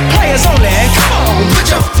 Players only. Come on, put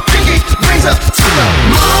your pinky rings up to the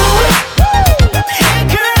moon. Hey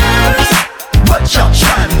girls, what y'all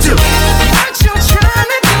trying to do? What you trying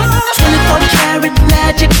to do? 24 karat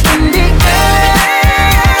magic in the air.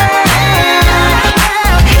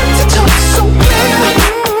 Head to toe, so clear.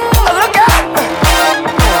 Look out.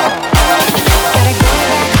 Gotta go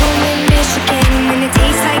back home in Michigan, and it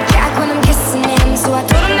tastes like Jack when I'm kissing him. So I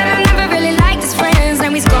told him that I never really liked his friends. Now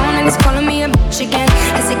he's gone and he's calling me a bitch again.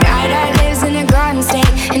 As a guy that lives in a garden state,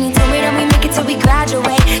 and he told me that we make it till we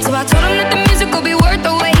graduate. So I told him that the music will be worth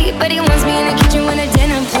the wait, but he wants me in the kitchen when the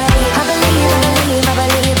dinner play. I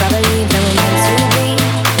believe that we're meant to be.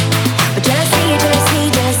 But jealousy get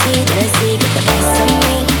the best of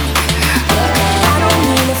me. Look, I don't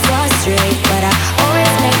mean to frustrate, but I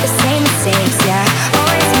always make the same mistakes. Yeah,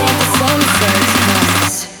 always make the same mistakes.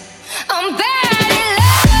 'Cause I'm bad at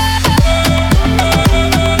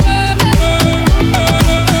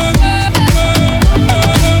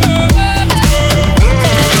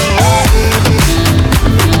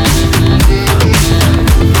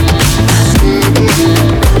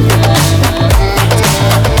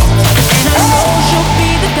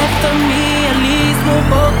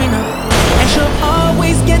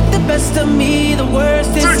best of me, the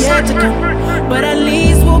worst is yet to come. But at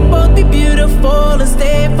least we'll both be beautiful and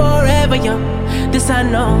stay forever young. This I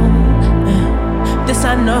know, this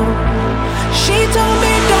I know. She told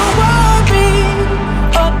me don't worry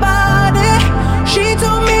about it. She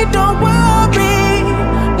told me don't worry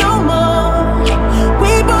no more.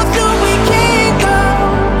 We both know we can't go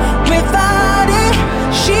without it.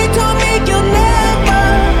 She told me you'll never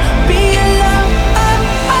be alone.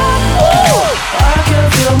 I can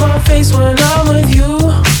feel my face when I'm with you,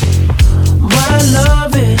 but I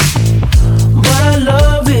love it, but I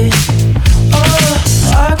love it. Oh,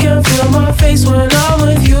 I can feel my face when I'm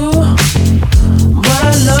with you, but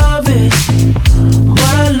I love it,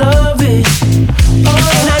 but I love it.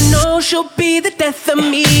 Oh, and I know she'll be the death of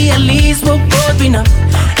me, at least we'll both be numb.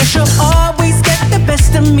 And she'll always get the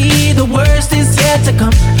best of me, the worst is yet to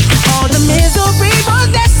come. All the misery was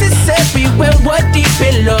necessary when we're deep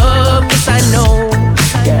in love. Yes, I know,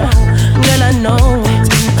 yeah, girl, I know.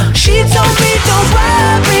 She told me don't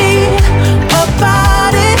worry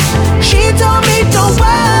about it. She told me don't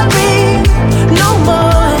worry no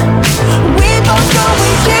more. We both know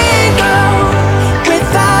we can't go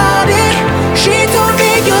without it. She told me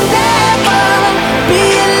you'll never be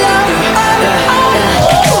alone.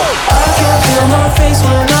 I can feel my face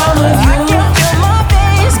when I'm with you.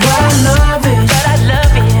 But I love it, but I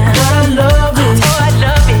love it, but I love it. Oh, I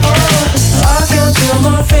love it. I can feel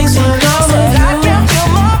my face when I'm with you.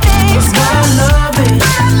 But I love it,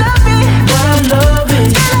 but I love it, but I love it.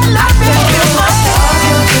 I can feel my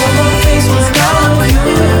face when I'm with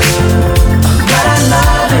you. But I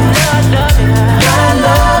love it, but I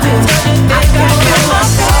love it. I can feel my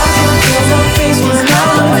face when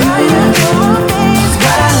I'm with you.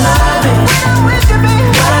 But I love it,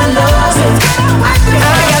 but I love it. I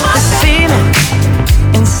got this feeling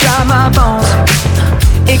inside my bones.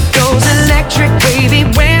 It goes electric, baby,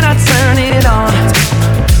 when I turn it on.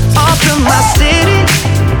 Off from my city,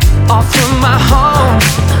 off from my home.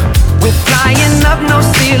 We're flying up, no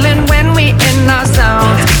ceiling when we in our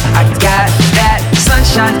zone. I got that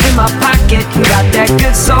sunshine in my pocket, got that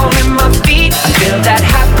good soul in my feet. I feel that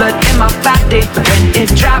hot blood in my body when it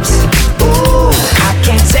drops. Ooh, I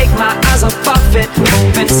can't take my eyes off of it,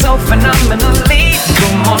 moving so phenomenally.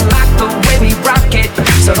 Come on, like the way we rock it,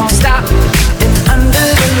 so don't stop. And under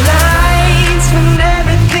the lights, when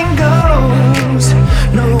everything goes,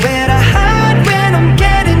 nowhere to hide when I'm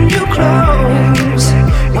getting you close.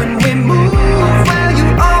 When we move, well, you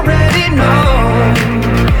already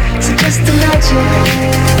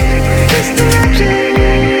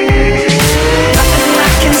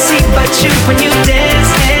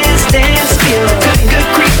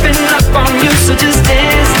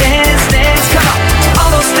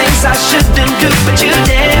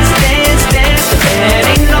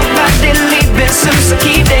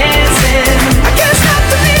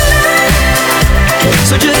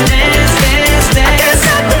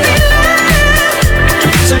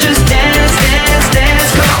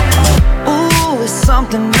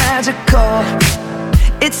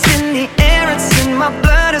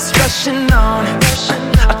rushing on.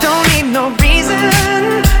 I don't need no reason,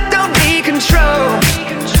 don't need control.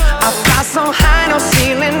 I fly so high, no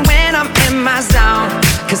ceiling when I'm in my zone.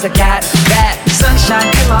 Cause I got that sunshine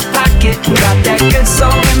in my pocket, got that good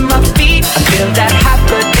soul in my feet. I feel that hot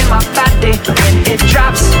blood in my body when it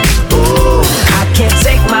drops. Ooh, I can't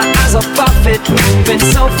take my eyes off of it, moving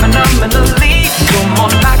so phenomenally. You're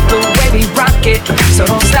more like the way we rock it, so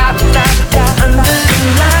don't stop, stop, stop. Under the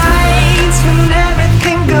lights when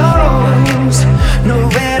everything goes,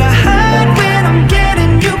 nowhere to hide when I'm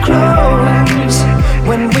getting you close.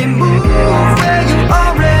 When we move where you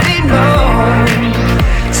already know,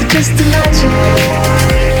 so just imagine,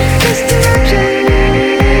 just imagine.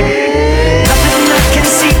 Nothing I can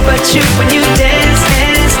see but you when you dance,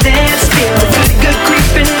 dance, dance. Feel the really good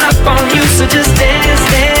creeping up on you, so just dance,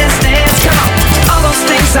 dance, dance. Come on, all those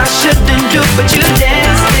things I shouldn't do, but you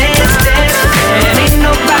dance, dance, dance. And ain't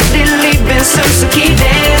nobody leaving soon, so keep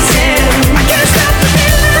dancing. I can't stop the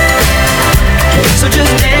feeling, so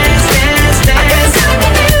just dance, dance, dance. I can't stop the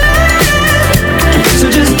feeling, so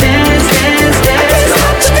just dance, dance, dance. Come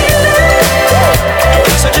on,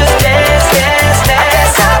 so just dance, dance, dance. I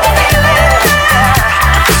can't stop the feeling,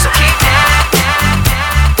 so keep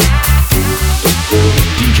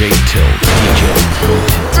DJ Tilt, DJ Tilt.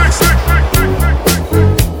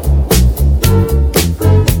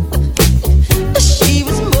 She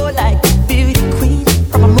was more like a beauty queen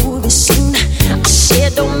from a movie scene. I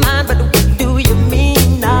said, don't mind, but what do you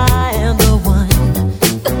mean? I am the one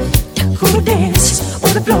who will dance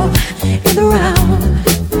on the floor in the round.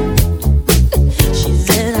 She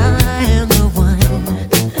said, I am the one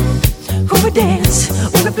who will dance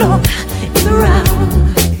on the floor in the round.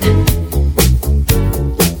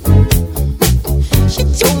 She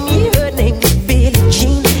told me her name was Billie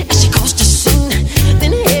Jean as she caused a scene.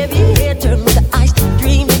 Then heavy hair turned with the ice to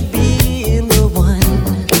dream of being the one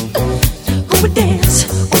who would dance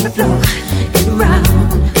on the floor and around.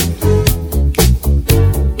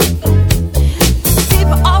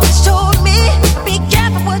 People always told me, be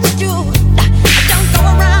careful what you do. Don't go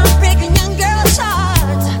around breaking young girls'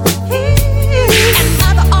 hearts. And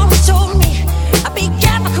mother always told me, be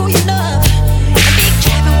careful who you love. Be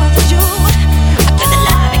careful what you do. Cause the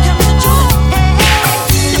lie becomes the truth.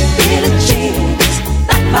 The Billie Jean's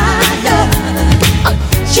not my love.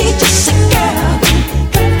 She's just a girl.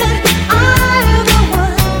 But that I'm the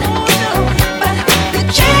one. But the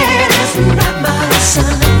kid is not my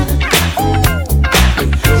son.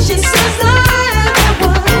 She says I'm the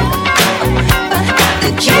one. But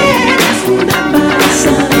the kid is not my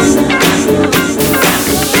son.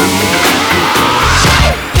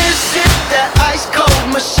 This is that ice cold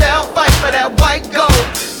Michelle fight for that white gold.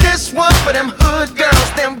 This one for them hood girls,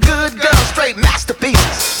 them good girls, straight masterpieces.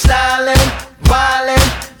 Stylin', wildin',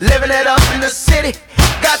 living it up in the city.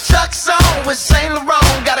 Got Chuck's on with Saint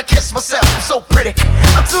Laurent. Gotta kiss myself, I'm so pretty.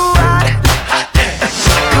 I'm too hot.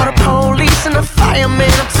 Call the police and the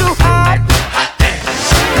fireman. I'm too hot.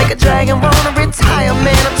 Make a dragon wanna retire,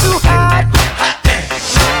 man. I'm too hot.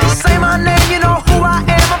 Say my name, you know who I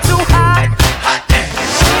am. I'm too hot.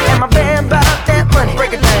 And my band bought that money.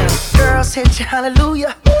 Break it down. Girls hit you,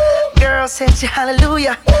 hallelujah. Girls hit you,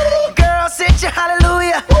 hallelujah. Girls hit you,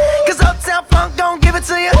 hallelujah. Cause Uptown Funk don't give it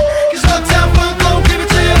to you. Cause Uptown Funk don't give it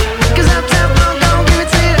to you. Cause Uptown Funk don't give it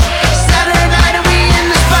to you. Saturday night and we in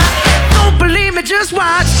the spot. Don't believe me, just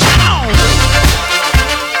watch.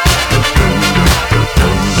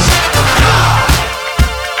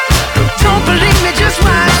 Don't believe me, just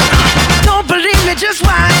watch. Don't believe me, just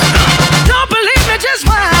watch. Don't believe me, just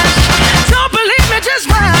watch. Don't believe me, just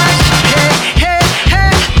watch. Hey, hey,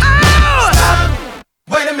 hey, oh! Stop.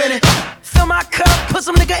 Wait a minute. Fill my cup, put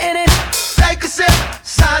some nigga in it. Take a sip,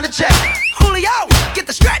 sign the check. Julio, get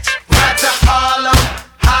the stretch. Right to Harlem,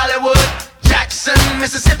 Hollywood, Jackson,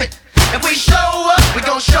 Mississippi. If we show up, we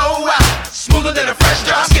gon' show out. Smoother than a fresh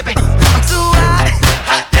drop skipping. I'm too hot.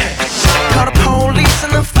 Call the police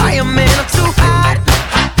and the fireman. I'm too hot.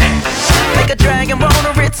 Make a dragon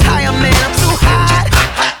wanna retire, man. I'm too hot.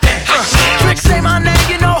 Trick say my name,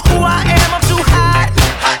 you know who I am. I'm too hot.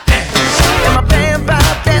 And my band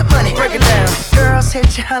bought that money. Break it down. Girls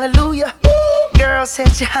hit you, hallelujah. Girls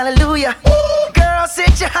hit you, hallelujah. Girls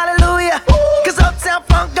hit you, hallelujah. Cause Uptown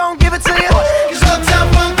Funk don't give it to you. Cause Uptown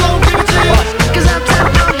Funk don't give it to you. Cause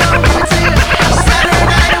Uptown Funk don't give it to you. Saturday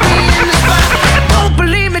night and we in the spot. Don't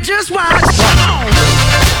believe me, just watch.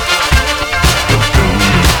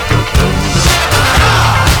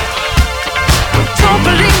 Don't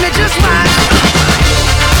believe me, just watch.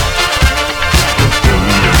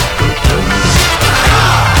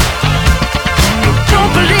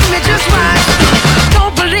 Don't believe me, just watch.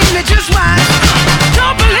 Don't believe me, just watch.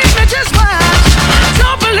 Don't believe me,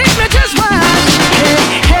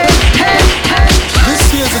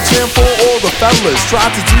 killers try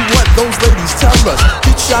to do what those ladies tell us.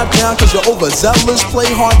 Get shot down cause you're overzealous. Play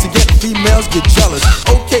hard to get females, get jealous.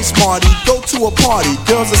 Okay, smarty, go to a party.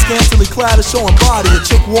 Girls are scantily clad and showing body. A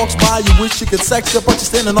chick walks by, you wish you could sex her, but you're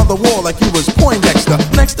standing on the wall like you was Poindexter.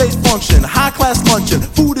 Next day's function, high class luncheon.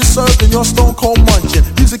 Food is served and you're stone cold munching.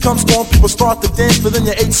 Music comes on, people start to dance, but then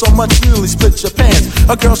you ate so much you nearly split your pants.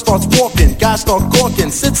 A girl starts walking, guys start gawking.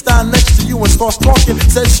 Sits down next to you and starts talking.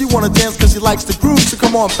 Says she wanna dance cause she likes the groove. So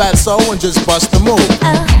come on, fatso, and just bust the move.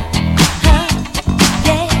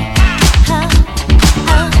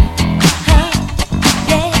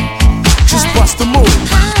 Just bust the move.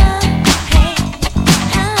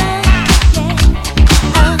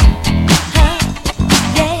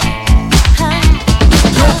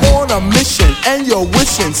 You're on a mission and you're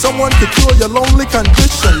wishing someone could cure your lonely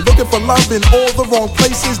condition. Looking for love in all the wrong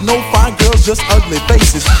places. No fine girls, just ugly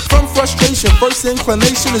faces. From frustration, first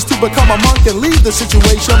inclination is to become a monk and leave the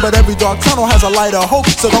situation. But every dark tunnel has a light of hope,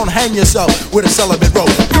 so don't hang yourself with a celibate rope.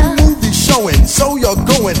 New movie showing, so you're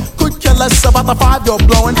going. Could care less about the 5 you're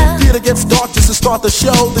blowing. Theater gets dark just to start the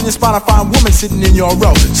show. Then you spot a fine woman sitting in your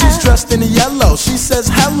row. She's dressed in yellow, she says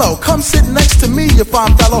hello. Come sit next to me, you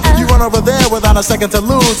fine fellow. You run over there without a second to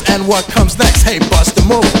lose. And what comes next? Hey, bust the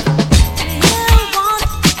move.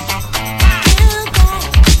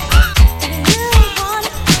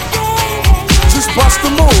 Just bust the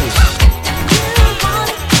move.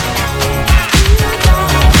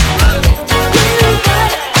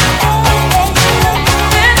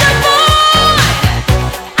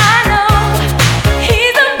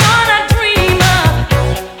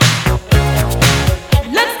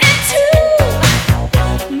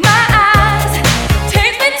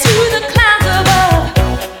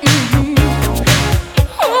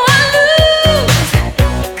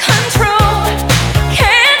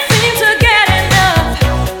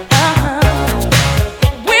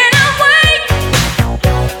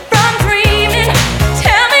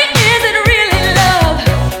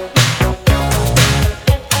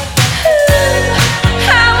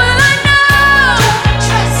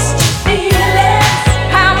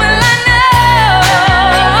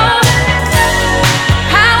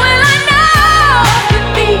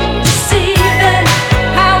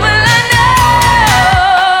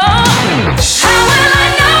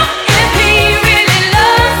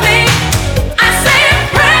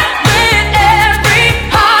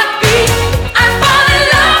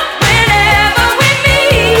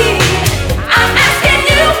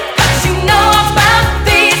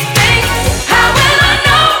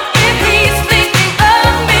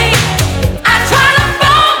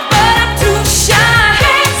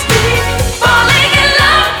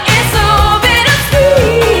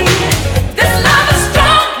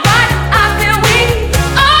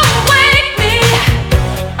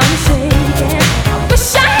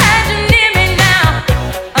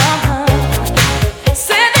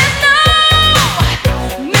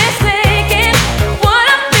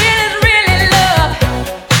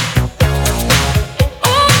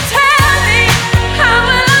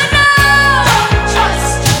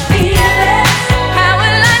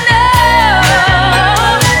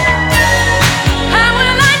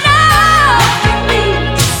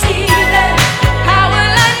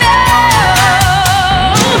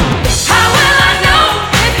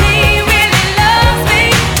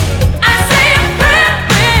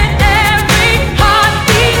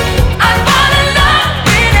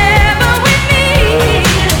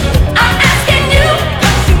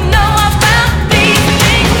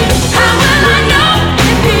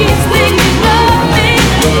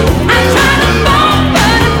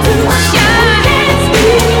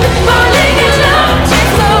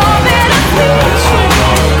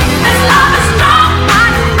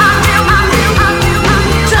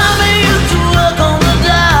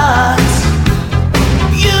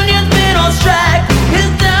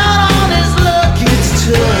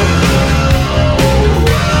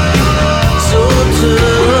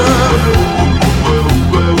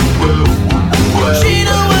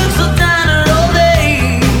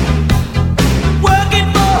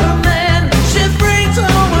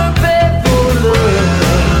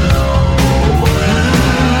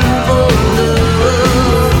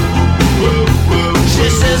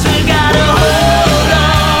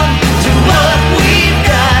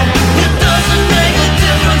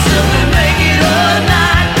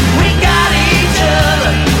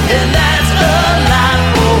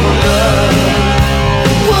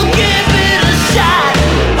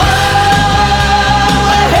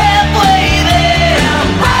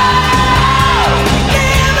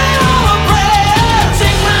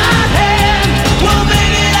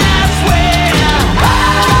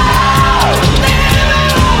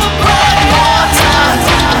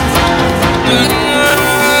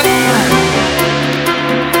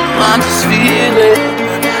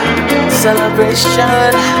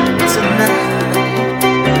 celebration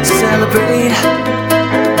tonight. Celebrate.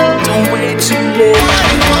 Don't wait too late.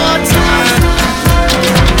 One more time.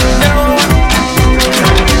 No,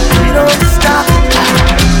 we don't stop.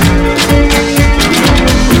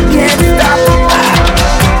 Can't stop.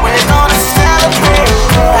 We're gonna celebrate.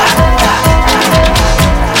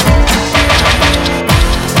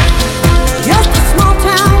 Just a small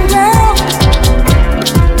town girl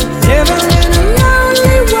living in a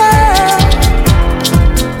lonely world.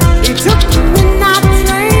 She took the midnight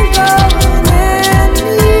train going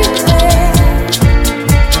anywhere.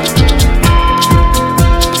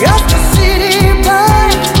 Just a city boy,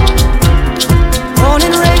 born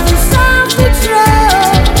and raised in South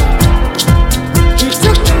Detroit. He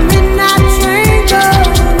took the midnight train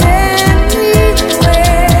going anywhere.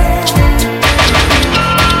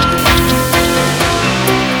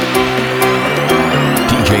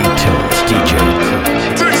 DJ Tilt, DJ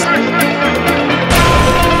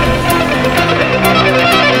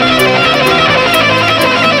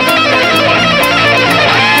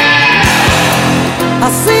A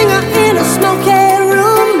singer in a smoky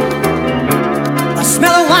room, a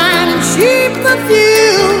smell of wine and cheap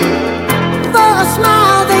perfume. For a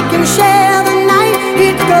smile they can share the night.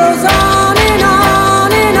 It goes on and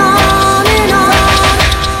on and on and on.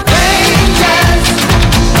 Angels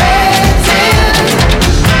waiting,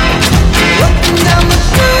 walking down the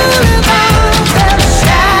boulevard. Their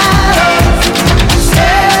shadows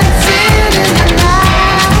searching in the night.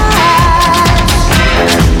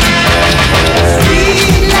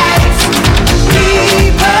 Streetlights,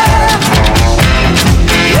 people,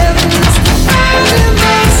 living just to find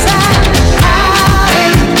emotion,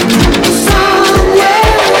 hiding somewhere.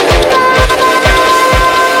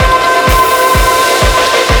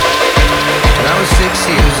 When I was 6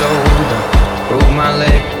 years old, I broke my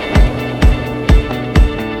leg.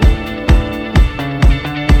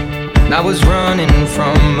 And I was running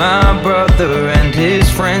from my brother and his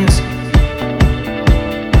friends,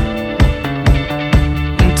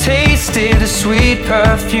 and tasted the sweet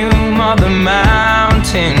perfume of the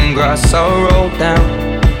mountain grass I rolled down.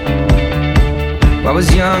 I was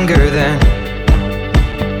younger then.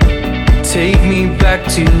 Take me back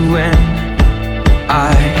to when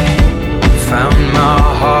I found my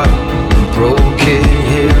heart, broke it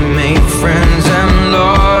here, made friends and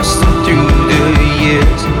lost them through the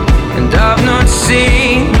years. And I've not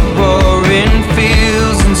seen the boring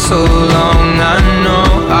fields in so long. I know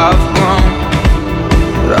I've grown,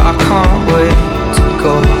 but I can't wait to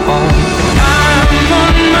go home. I'm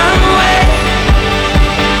on my way,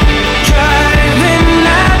 driving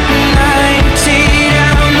at 90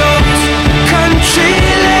 down those country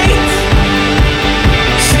lanes,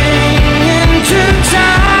 singing to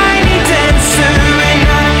Tiny Dancer, and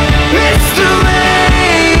I miss the way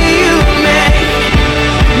you make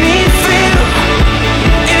me feel.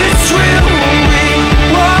 It's real. We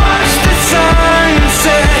watch the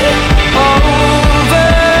sunset over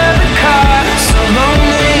the castle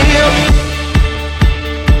lonely.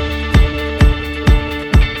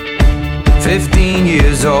 15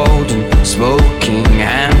 years old and smoking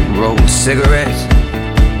hand-rolled cigarettes,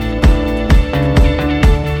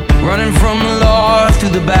 running from the law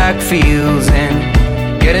through the backfields and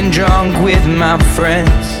getting drunk with my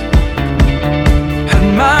friends. Had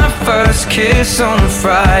my first kiss on a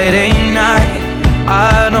Friday night.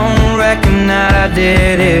 I don't reckon that I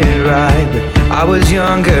did it right, but I was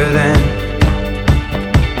younger then.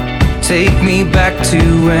 Take me back to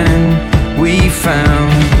when we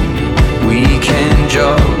found weekend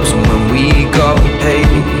jobs, and when we got paid,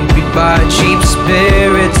 we'd buy cheap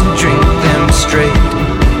spirits and drink them straight.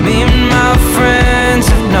 Me and my friends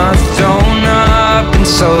have not thrown up in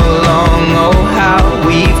so long. Oh, how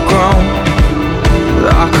we've grown, but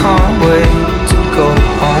I can't wait to go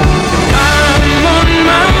home. I'm on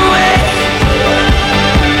my way,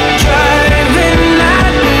 driving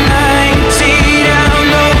at 90 down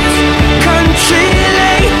those country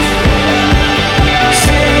lanes,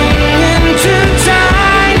 singing to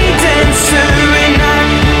Tiny Dancer, and I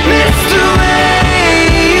miss the way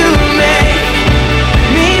you make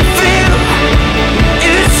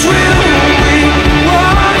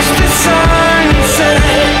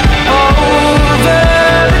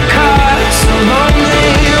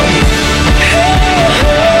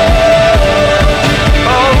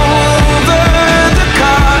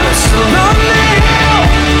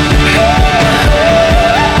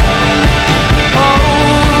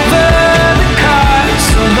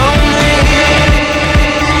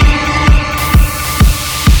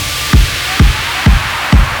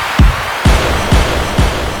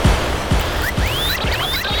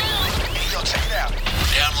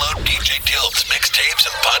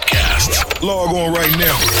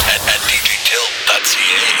now. At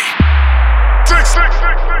DJTilt.ca.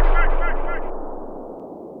 Six.